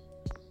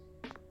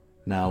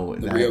 No,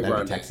 that'd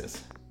be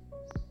Texas.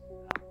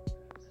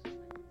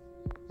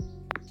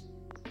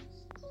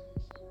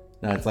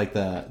 No, it's like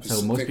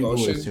so most people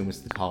would assume it's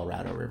the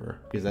Colorado River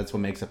because that's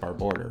what makes up our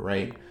border,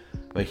 right?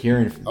 But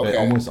here but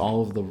almost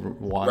all of the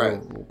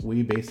water,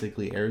 we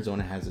basically,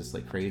 Arizona has this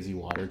like crazy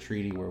water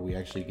treaty where we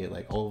actually get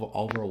like all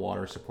of our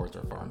water supports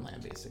our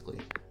farmland basically.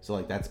 So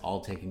like that's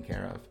all taken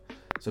care of.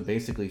 So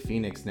basically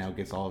Phoenix now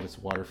gets all of its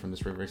water from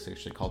this river. It's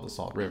actually called the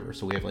Salt River.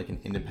 So we have like an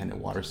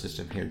independent water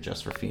system here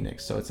just for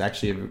Phoenix. So it's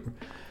actually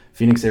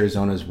Phoenix,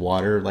 Arizona's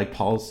water like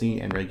policy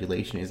and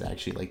regulation is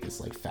actually like this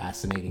like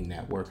fascinating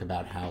network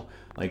about how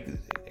like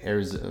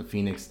Arizona,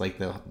 Phoenix, like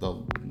the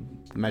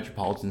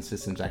metropolitan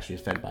system is actually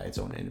fed by its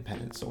own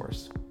independent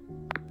source.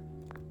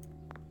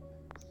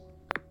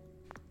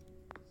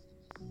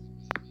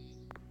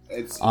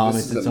 It's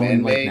It's its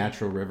own like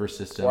natural river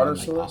system and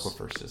like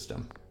aquifer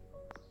system.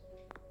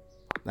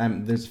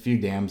 There's a few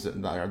dams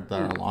that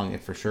are along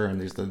it for sure,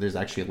 and there's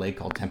actually a lake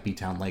called Tempe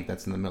Town Lake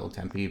that's in the middle of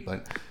Tempe,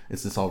 but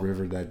it's this all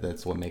river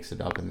that's what makes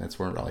it up, and that's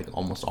where like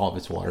almost all of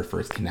its water for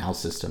its canal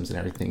systems and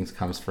everything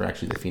comes for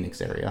actually the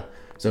Phoenix area.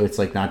 So it's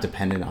like not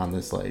dependent on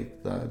this,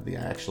 like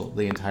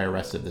the entire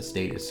rest of the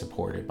state is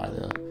supported by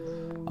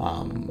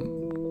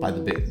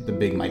the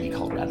big mighty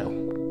Colorado.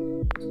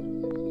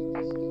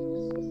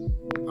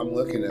 I'm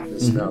looking at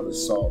this now, the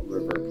Salt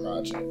River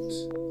Project.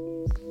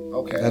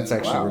 Okay, that's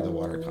actually where the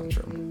water comes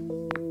from.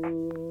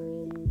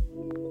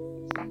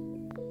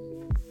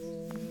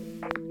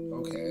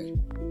 Okay.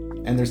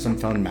 And there's some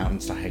fun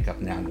mountains to hike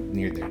up now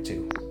near there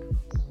too.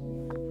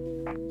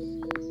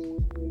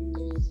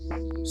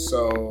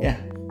 So yeah.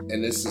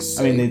 And this is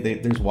safe. I mean,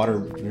 there's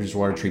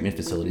water treatment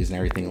facilities and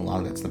everything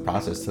along that's in the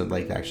process to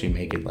like actually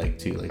make it like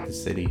to like the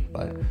city,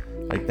 but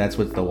like that's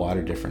what's the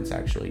water difference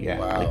actually. Yeah,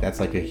 wow. Like that's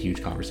like a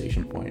huge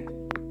conversation point.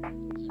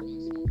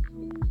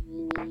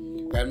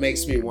 That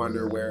makes me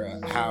wonder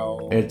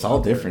how it's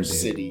all different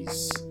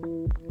cities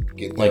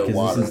get their like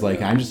water. This is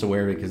like I'm just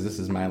aware of it because this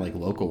is my like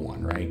local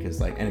one, right?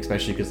 Because like, and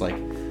especially because like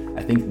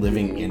I think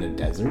living in a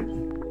desert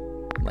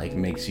like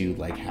makes you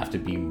like have to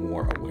be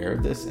more aware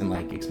of this, and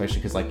like especially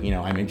because like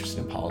I'm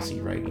interested in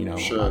policy, right?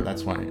 Sure.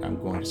 That's what I'm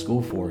going to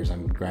school for. Is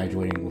I'm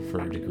graduating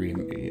for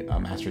a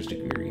master's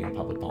degree in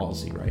public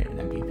policy, right? An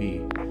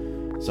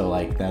MPP. So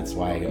like that's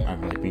why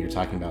I'm like when you're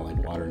talking about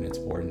like water and its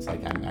importance,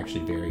 like I'm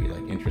actually very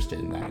like interested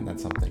in that, and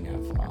that's something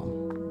I've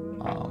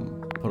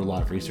put a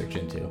lot of research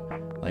into.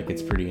 Like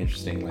it's pretty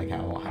interesting like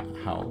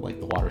how like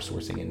the water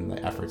sourcing and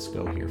the efforts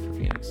go here for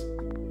Phoenix.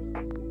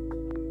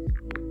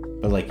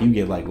 But like you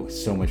get like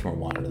so much more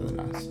water than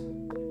us.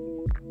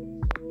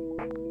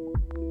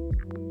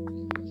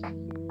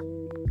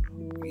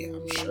 Yeah,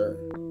 I'm sure.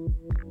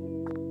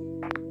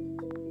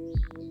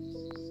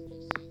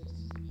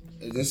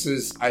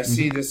 I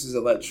see this is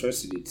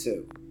electricity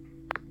too.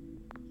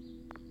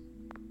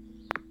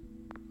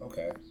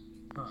 Okay.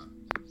 Huh.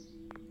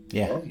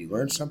 Yeah. Well, you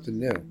learned something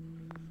new.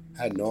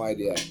 I had no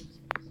idea.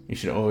 You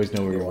should always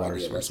know where your water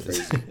source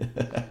is.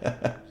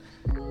 That's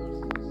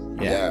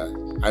crazy. Yeah.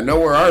 I know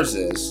where ours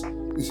is.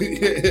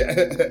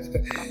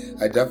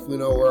 I definitely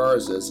know where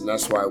ours is, and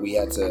that's why we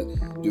had to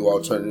do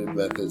alternative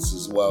methods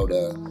as well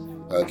to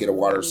get a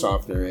water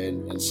softener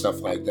in and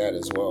stuff like that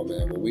as well,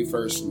 man. When we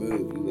first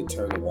moved, you would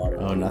turn the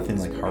water on. Oh, nothing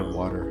like hard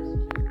water.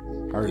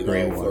 Hard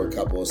gray water. For a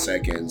couple of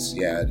seconds.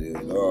 Yeah,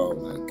 dude. Oh,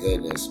 my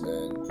goodness,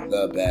 man.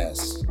 The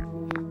best.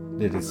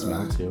 Did it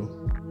smell too?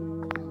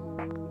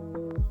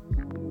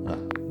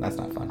 That's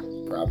not fun.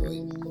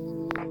 Probably.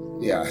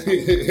 Yeah.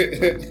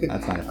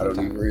 That's not. I don't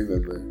even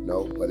remember.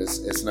 No, but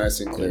it's nice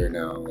and clear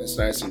now. It's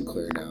nice and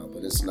clear now,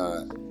 but it is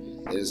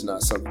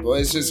not something. But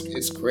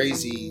it's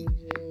crazy.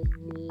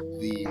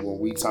 When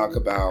we talk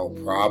about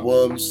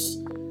problems,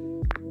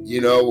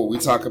 when we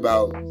talk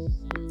about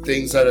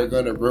things that are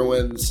going to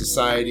ruin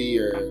society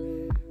or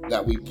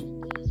that we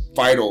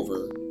fight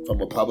over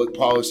from a public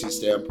policy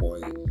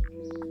standpoint,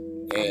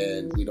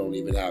 and we don't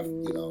even have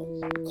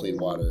clean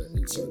water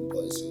in certain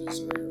places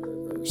or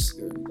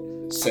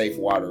safe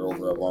water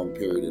over a long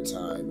period of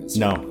time in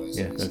certain places.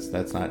 Yeah,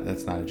 that's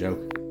not a joke.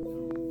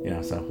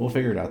 So we'll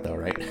figure it out though,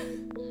 right?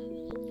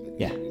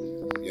 Yeah.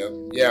 Yep.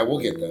 Yeah, we'll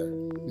get there.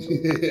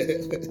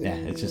 Yeah,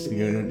 it's just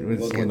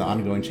one of the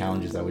ongoing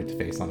challenges that we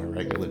face on a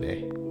regular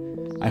day.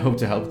 I hope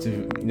to help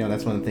to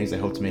that's one of the things I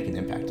hope to make an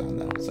impact on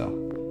though. So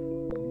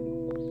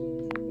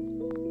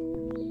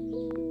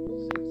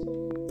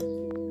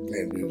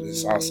man, dude,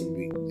 it's awesome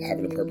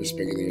having a purpose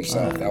bigger than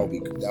yourself. That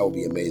would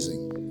be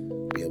amazing.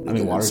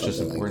 Water's just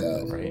important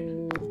though, right?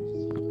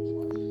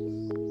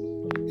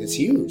 It's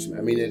huge.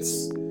 I mean,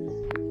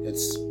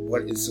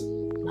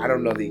 I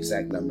don't know the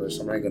exact numbers,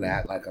 so I'm not going to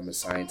act like I'm a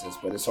scientist,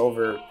 but it's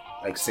over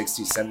like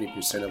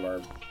 60-70% of our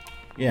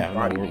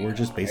body weight, we're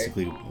just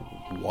basically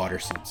water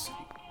suits.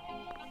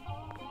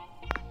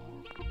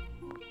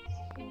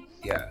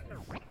 Yeah.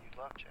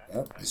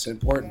 Yep, it's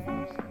important.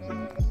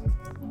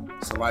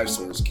 It's a life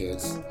source,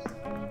 kids.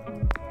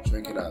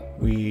 Drink it up.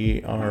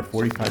 We are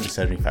 45 to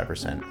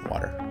 75%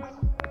 water.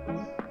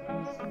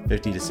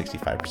 50 to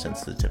 65%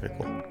 is the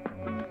typical.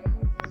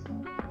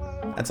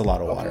 That's a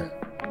lot of water.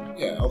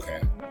 Yeah,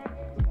 okay.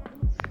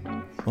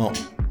 Well,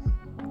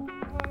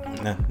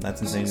 no,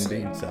 that's insane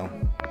indeed. So,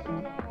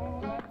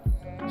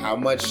 how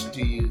much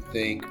do you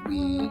think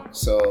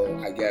so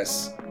I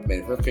guess,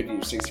 if we're 50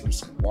 or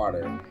 60%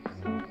 water,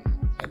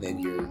 and then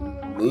you're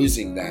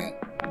losing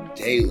that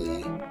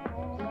daily, I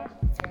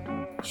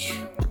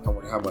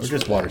wonder how much. We're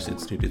just water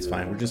suits, dude. It's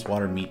fine. We're just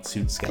water meat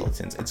suit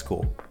skeletons. It's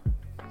cool.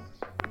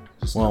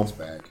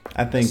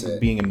 I think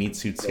being a meat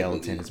suit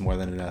skeleton is more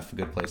than enough a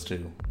good place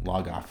to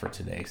log off for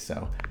today.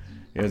 So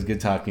it was good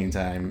talking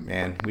time,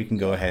 and we can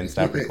go ahead and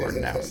stop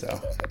recording now. So.